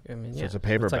then. Okay, I mean, So yeah. it's a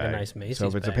paper It's bag. like a nice Macy's so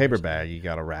if it's a bag paper or something. bag, you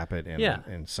got to wrap it in, Yeah.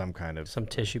 in some kind of Some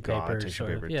tissue gauze, paper. tissue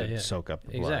sort of. paper Yeah, to yeah. soak up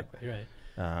the blood. Exactly,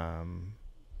 right. Um,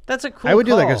 That's a cool I would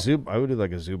do like a call. zoo. I would do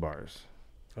like a zoo bars.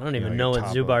 I don't even like know a what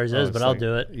top Zoo of- Bars is, it's but I'll like-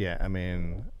 do it. Yeah, I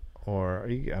mean, or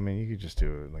you could just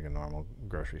do it like a normal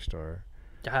grocery store.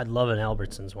 I'd love an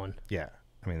Albertsons one. Yeah,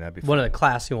 I mean that'd be One fun. of the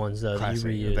classy ones, though, Classic.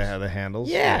 that you reuse. They have the handles.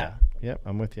 Yeah. Yep,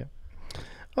 I'm with you.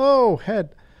 Oh,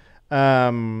 head.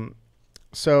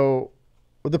 So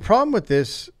the problem with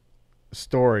this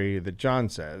story that John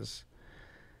says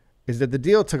is that the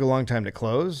deal took a long time to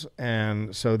close,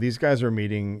 and so these guys are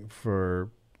meeting for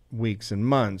weeks and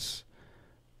months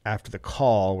after the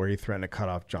call where he threatened to cut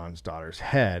off John's daughter's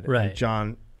head. Right. And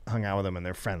John hung out with them, and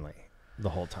they're friendly the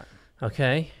whole time.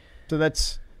 Okay. So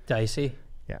that's... Dicey.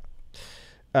 Yeah.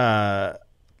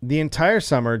 The entire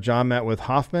summer, John met with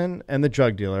Hoffman and the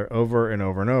drug dealer over and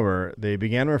over and over. They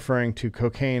began referring to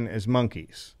cocaine as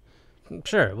monkeys.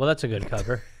 Sure. Well, that's a good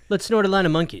cover. Let's snort a line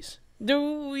of monkeys.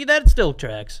 That still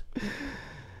tracks.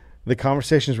 The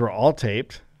conversations were all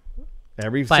taped.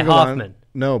 Every By single one- Hoffman?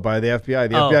 No, by the FBI.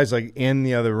 The Oh. FBI's like in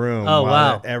the other room. Oh, while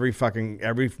wow. Every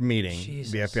meeting.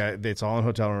 Jesus. The FBI, it's all in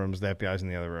hotel rooms. The FBI's in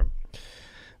the other room.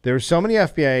 There were so many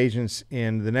FBI agents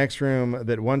in the next room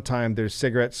that one time their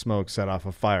cigarette smoke set off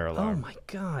a fire Oh, alarm. my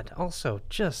God. Also,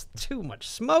 just too much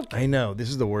smoke. I know. This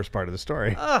is the worst part of the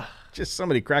story. Ugh. Just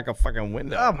somebody crack a fucking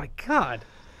window. Oh, my God.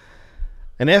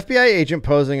 An FBI agent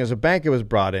posing as a banker was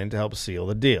brought in to help seal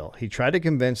the deal. He tried to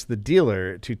convince the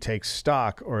dealer to take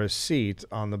stock or a seat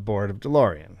on the board of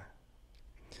DeLorean.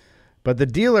 But the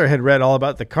dealer had read all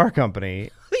about the car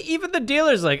company. Even the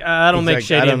dealer's like, I don't He's make like,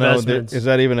 shady I don't know, investments. is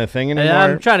that even a thing anymore?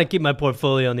 I'm trying to keep my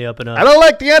portfolio on the up and up. I don't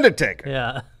like The Undertaker.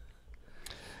 Yeah.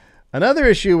 Another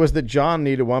issue was that John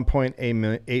needed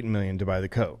 $1.8 million to buy the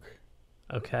coke.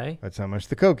 Okay. That's how much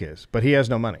the coke is. But he has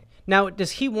no money. Now,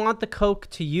 does he want the Coke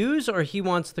to use, or he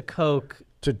wants the Coke?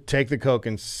 To take the coke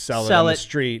and sell it Sell on the it.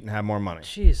 street and have more money.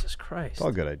 Jesus Christ. It's all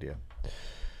a good idea.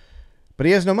 But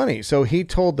he has no money. So he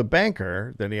told the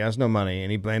banker that he has no money, and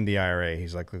he blamed the IRA.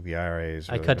 He's like, look, the IRA is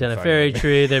I really cut been down a fucking fairy with me."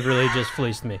 tree. They've really just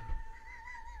fleeced me.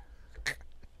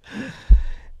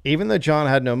 Even though John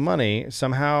had no money,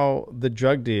 somehow the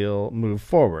drug deal moved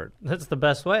forward. That's the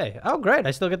best way. Oh, great.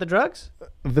 I still get the drugs?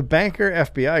 The banker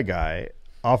FBI guy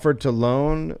offered to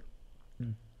loan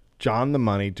John the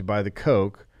money to buy the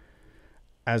coke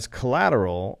as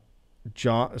collateral.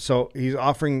 So he's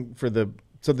offering for the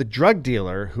drug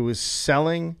dealer who is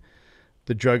selling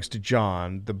the drugs to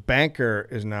John, the banker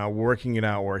is now working it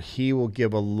out where he will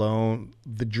give a loan.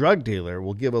 The drug dealer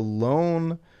will give a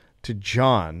loan to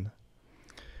John,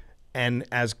 and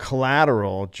as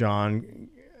collateral, John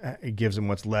gives him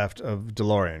what's left of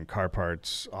DeLorean, car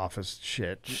parts, office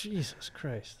shit. Jesus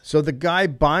Christ. So the guy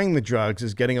buying the drugs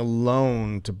is getting a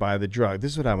loan to buy the drug.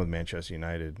 This is what happened with Manchester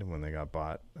United when they got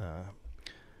bought.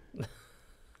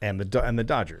 and the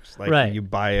Dodgers. Like Right. you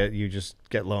buy it, you just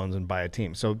get loans and buy a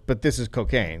team. So, but this is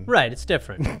cocaine. Right, it's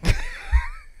different.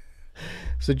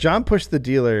 So John pushed the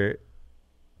dealer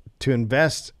to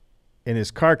invest in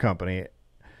his car company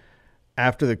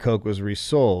after the coke was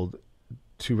resold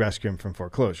to rescue him from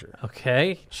foreclosure.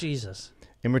 Okay, Jesus.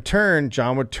 In return,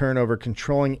 John would turn over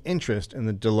controlling interest in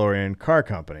the DeLorean car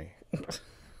company.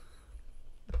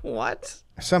 What?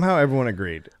 Somehow everyone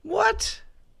agreed. What?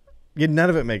 Yeah, none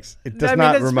of it makes it. Does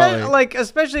not remotely.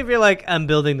 Especially if you're like, I'm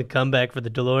building the comeback for the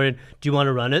DeLorean. Do you want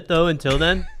to run it though? Until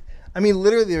then, I mean,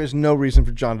 literally, there's no reason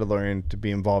for John DeLorean to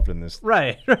be involved in this.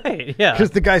 right, yeah,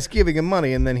 Because the guy's giving him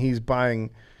money, and then he's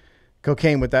buying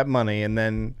cocaine with that money, and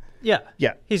then yeah.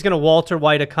 He's gonna Walter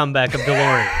White a comeback of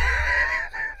DeLorean.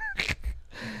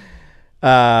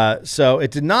 So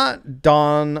it did not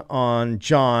dawn on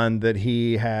John that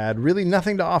he had really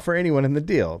nothing to offer anyone in the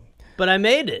deal. But I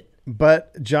made it.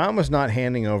 But John was not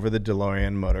handing over the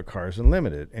DeLorean Motor Cars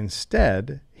Unlimited.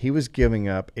 Instead, he was giving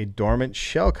up a dormant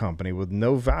shell company with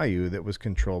no value that was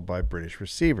controlled by British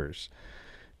receivers.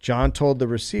 John told the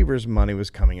receivers money was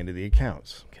coming into the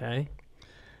accounts. Okay.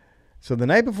 So the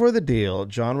night before the deal,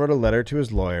 John wrote a letter to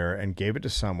his lawyer and gave it to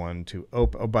someone to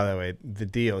open. Oh, by the way, the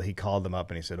deal, he called them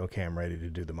up and he said, okay, I'm ready to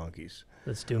do the monkeys.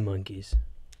 Let's do monkeys.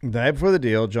 The night before the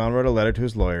deal, John wrote a letter to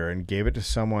his lawyer and gave it to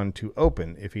someone to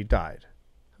open if he died.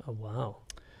 Oh, wow.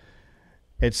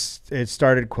 It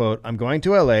started, quote, I'm going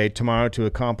to L.A. tomorrow to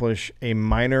accomplish a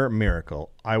minor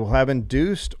miracle. I will have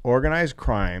induced organized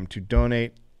crime to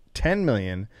donate $10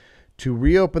 million to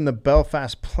reopen the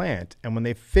Belfast plant, and when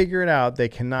they figure it out, they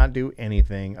cannot do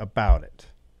anything about it.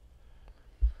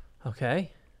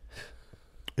 Okay.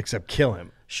 Except kill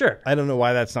him. Sure. I don't know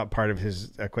why that's not part of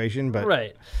his equation, but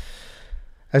Right.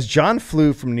 as John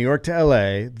flew from New York to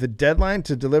L.A., the deadline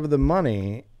to deliver the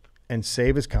money and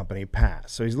save his company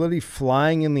passed. So he's literally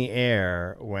flying in the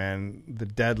air when the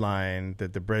deadline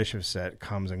that the British have set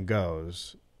comes and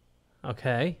goes.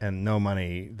 Okay. And no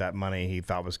money, that money he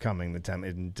thought was coming,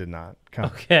 it did not come.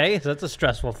 Okay. So that's a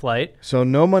stressful flight. So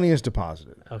no money is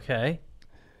deposited. Okay.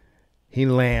 He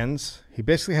lands. He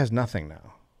basically has nothing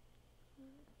now.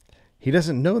 He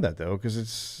doesn't know that, though, because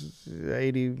it's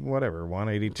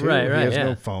 182. Right, He right, has yeah.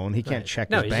 no phone. He can't check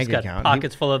No, his he's bank just got account.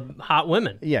 pockets full of hot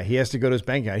women. Yeah, he has to go to his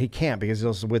bank account. He can't because he's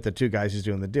also with the two guys who's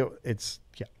doing the deal.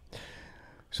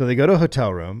 So they go to a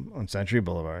hotel room on Century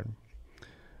Boulevard.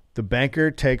 The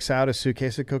banker takes out a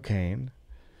suitcase of cocaine.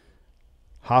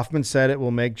 Hoffman said it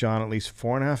will make John at least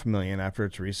 $4.5 million after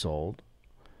it's resold.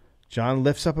 John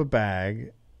lifts up a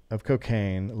bag of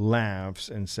cocaine, laughs,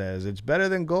 and says, "It's better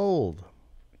than gold."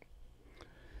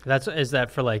 Is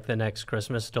that for like the next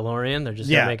Christmas DeLorean? They're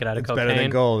just gonna make it out of it's cocaine. better than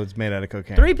gold. It's made out of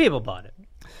cocaine. 3 people bought it.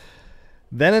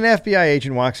 Then an FBI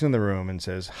agent walks in the room and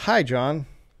says, "Hi, John."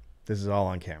 This is all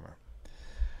on camera.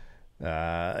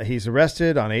 He's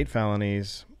arrested on 8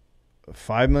 felonies,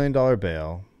 $5 million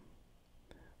bail.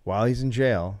 While he's in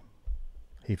jail,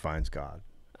 he finds God.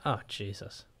 Oh,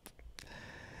 Jesus.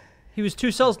 He was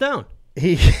 2 cells down.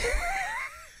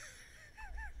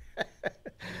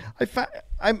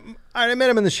 I met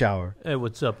him in the shower. Hey,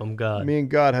 what's up? I'm God. Me and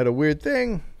God had a weird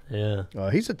thing. Yeah.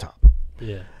 He's a top.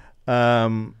 Yeah.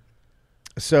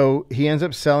 So he ends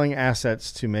up selling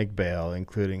assets to make bail,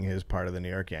 including his part of the New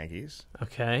York Yankees.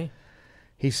 Okay.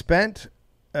 He spent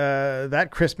that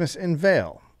Christmas in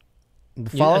Vail.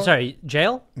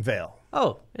 Jail? Vail.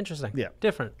 Oh, interesting. Yeah.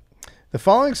 Different. The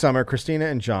following summer, Christina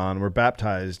and John were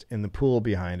baptized in the pool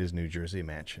behind his New Jersey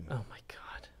mansion. Oh, my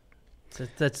God.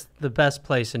 That's the best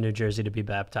place in New Jersey to be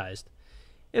baptized.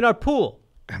 In our pool.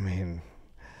 I mean,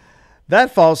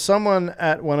 that fall, someone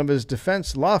at one of his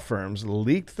defense law firms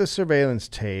leaked the surveillance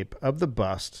tape of the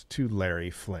bust to Larry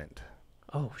Flint.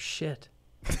 Oh, shit.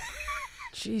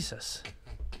 Jesus.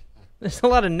 There's a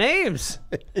lot of names.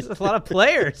 There's a lot of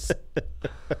players.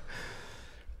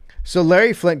 So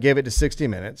Larry Flint gave it to 60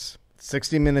 Minutes.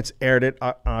 60 Minutes aired it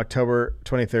on October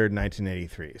 23rd,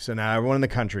 1983. So now everyone in the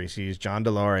country sees John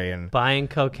DeLorean buying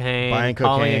cocaine,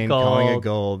 calling it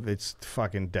gold. It's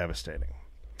fucking devastating.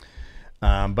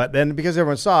 But then because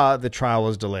everyone saw, the trial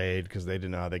was delayed because they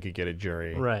didn't know how they could get a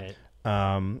jury. Right.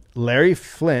 Larry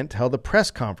Flint held a press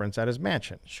conference at his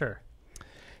mansion. Sure.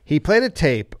 He played a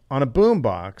tape on a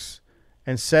boombox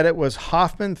and said it was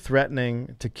Hoffman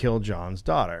threatening to kill John's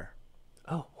daughter.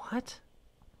 Oh, what?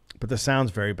 But the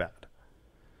sound's very bad.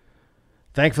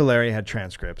 Thankfully, Larry had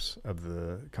transcripts of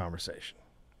the conversation,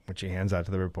 which he hands out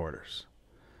to the reporters.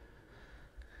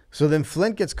 So then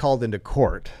Flint gets called into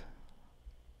court,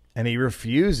 and he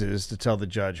refuses to tell the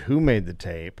judge who made the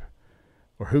tape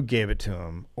or who gave it to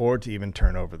him or to even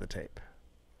turn over the tape.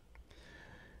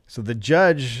 So the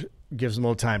judge gives him a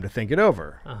little time to think it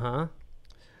over. Uh-huh.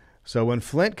 So when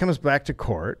Flint comes back to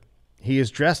court, he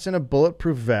is dressed in a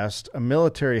bulletproof vest, a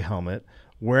military helmet,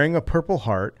 wearing a Purple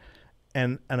Heart,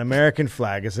 and an American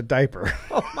flag as a diaper.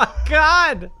 Oh, my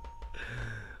God.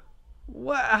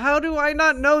 What? How do I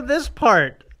not know this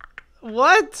part?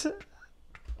 What?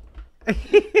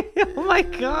 Oh, my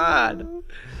God.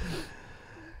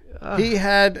 He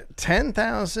had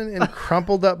 10,000 in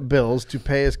crumpled up bills to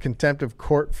pay his contempt of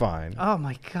court fine. Oh,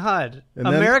 my God. And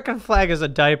then- American flag as a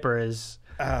diaper is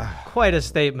quite a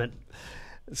statement.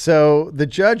 So the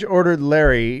judge ordered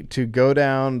Larry to go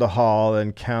down the hall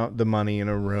and count the money in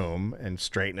a room and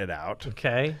straighten it out.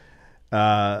 Okay.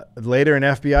 Later, an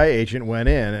FBI agent went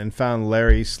in and found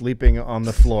Larry sleeping on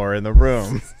the floor in the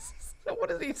room. What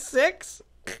is he, 6?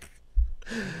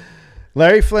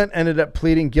 Larry Flint ended up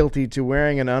pleading guilty to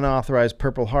wearing an unauthorized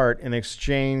Purple Heart in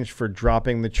exchange for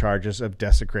dropping the charges of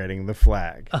desecrating the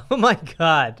flag. Oh, my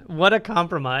God. What a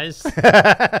compromise. All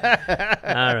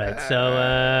right. So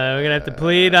we're going to have to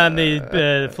plead on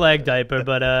the flag diaper,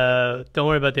 but don't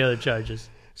worry about the other charges.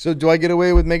 So do I get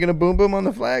away with making a boom boom on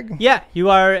the flag? Yeah, you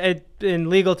are, in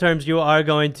legal terms, you are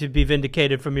going to be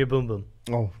vindicated from your boom boom.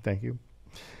 Oh, thank you.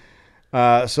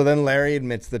 So then Larry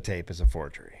admits the tape is a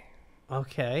forgery.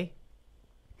 Okay.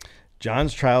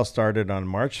 John's trial started on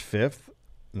March 5th,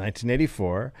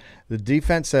 1984. The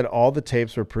defense said all the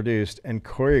tapes were produced and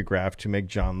choreographed to make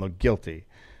John look guilty.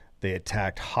 They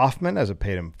attacked Hoffman as a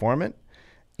paid informant.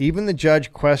 Even the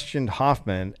judge questioned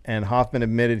Hoffman, and Hoffman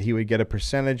admitted he would get a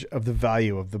percentage of the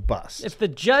value of the bust. If the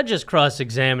judge is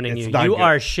cross-examining It's you, not you good.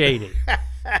 are shady.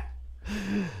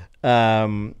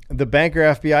 The banker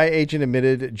FBI agent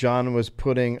admitted John was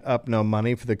putting up no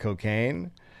money for the cocaine.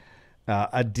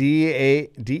 A DEA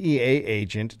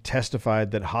agent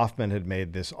testified that Hoffman had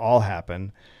made this all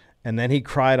happen, and then he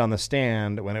cried on the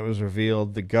stand when it was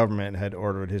revealed the government had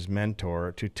ordered his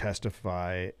mentor to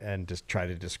testify and just try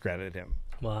to discredit him.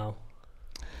 Wow.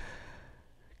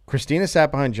 Christina sat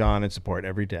behind John in support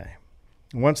every day.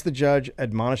 Once the judge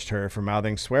admonished her for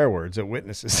mouthing swear words at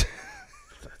witnesses.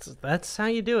 That's how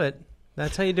you do it.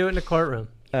 That's how you do it in a courtroom.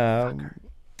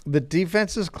 The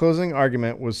defense's closing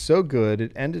argument was so good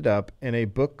it ended up in a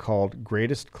book called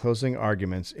Greatest Closing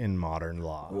Arguments in Modern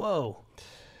Law. Whoa.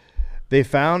 They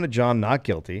found John not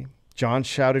guilty. John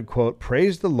shouted, quote,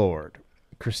 "Praise the Lord."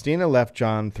 Christina left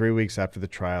John 3 weeks after the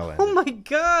trial ended. Oh, my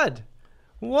God.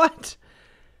 What?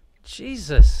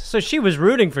 Jesus. So she was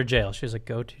rooting for jail. She was like,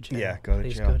 go to jail. Yeah, go to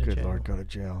Please jail. Go to Good jail. Lord, go to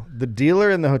jail. The dealer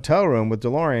in the hotel room with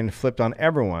DeLorean flipped on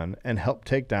everyone and helped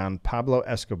take down Pablo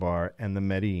Escobar and the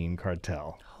Medellin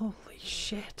cartel. Holy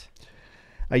shit.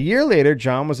 A year later,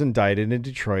 John was indicted in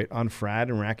Detroit on fraud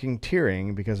and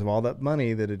racketeering because of all that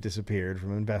money that had disappeared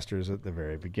from investors at the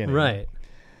very beginning. Right.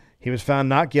 He was found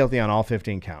not guilty on all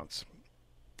 15 counts.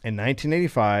 In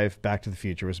 1985, Back to the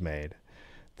Future was made.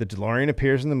 The DeLorean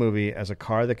appears in the movie as a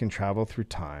car that can travel through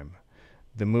time.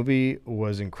 The movie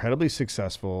was incredibly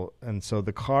successful, and so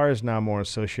the car is now more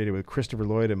associated with Christopher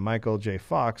Lloyd and Michael J.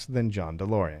 Fox than John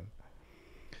DeLorean.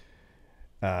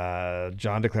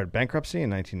 John declared bankruptcy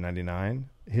in 1999.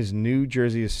 His New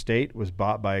Jersey estate was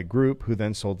bought by a group who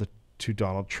then sold it to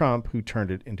Donald Trump, who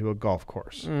turned it into a golf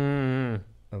course.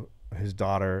 His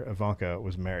daughter, Ivanka,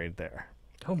 was married there.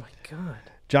 Oh, my God.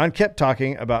 John kept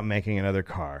talking about making another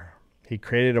car. He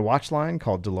created a watch line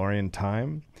called DeLorean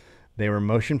Time. They were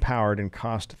motion-powered and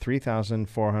cost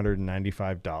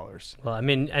 $3,495. Well, I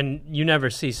mean, and you never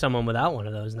see someone without one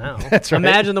of those now. That's right.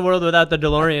 Imagine the world without the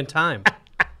DeLorean Time.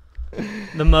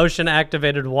 The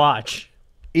motion-activated watch.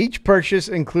 Each purchase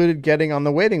included getting on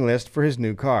the waiting list for his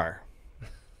new car.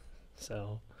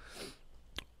 So,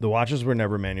 The watches were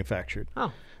never manufactured.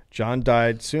 oh, John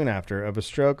died soon after of a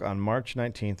stroke on March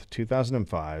 19th,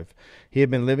 2005. He had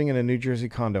been living in a New Jersey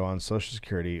condo on Social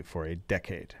Security for a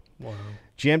decade. wow.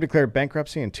 GM declared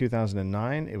bankruptcy in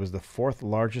 2009. It was the fourth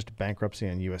largest bankruptcy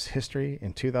in U.S. history.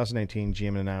 In 2018,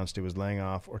 GM announced it was laying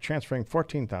off or transferring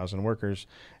 14,000 workers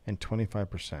and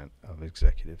 25% of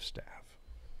executive staff.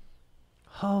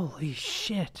 Holy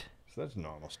shit. So that's a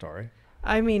normal story.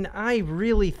 I mean, I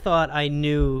really thought I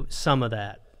knew some of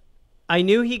that. I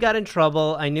knew he got in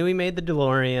trouble. I knew he made the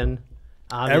DeLorean.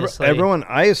 Obviously, Everyone,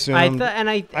 I assumed,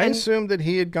 I assumed that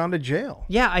he had gone to jail.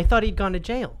 yeah, I thought he'd gone to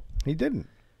jail He didn't.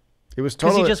 It was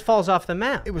because totally. he just falls off the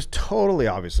map. It was totally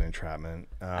obviously entrapment.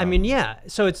 I mean, yeah.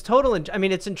 So it's total. I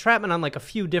mean, it's entrapment on like a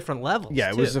few different levels. Yeah,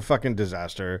 it was a fucking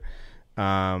disaster.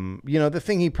 The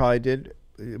thing he probably did,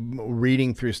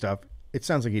 reading through stuff, it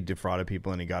sounds like he defrauded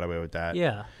people and he got away with that.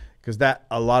 Yeah. Because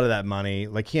a lot of that money,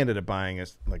 like he ended up buying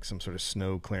like some sort of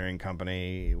snow clearing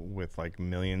company with like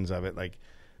millions of it. Like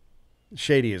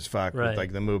shady as fuck Right. with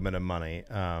like the movement of money.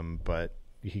 But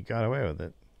he got away with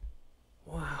it.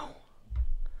 Wow.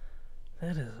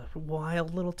 That is a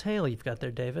wild little tale you've got there,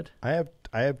 David. I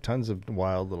have tons of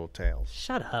wild little tales.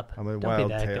 Shut up. I'm a Don't wild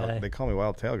be that tail. guy. They call me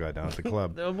Wild Tail Guy down at the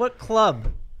club. What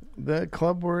club? The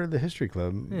club were the history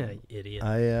club. Yeah, you idiot.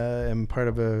 I am part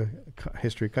of a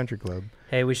history country club.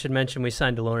 Hey, we should mention we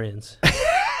signed DeLoreans.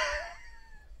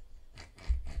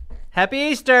 Happy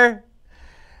Easter!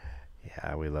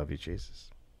 Yeah, we love you, Jesus.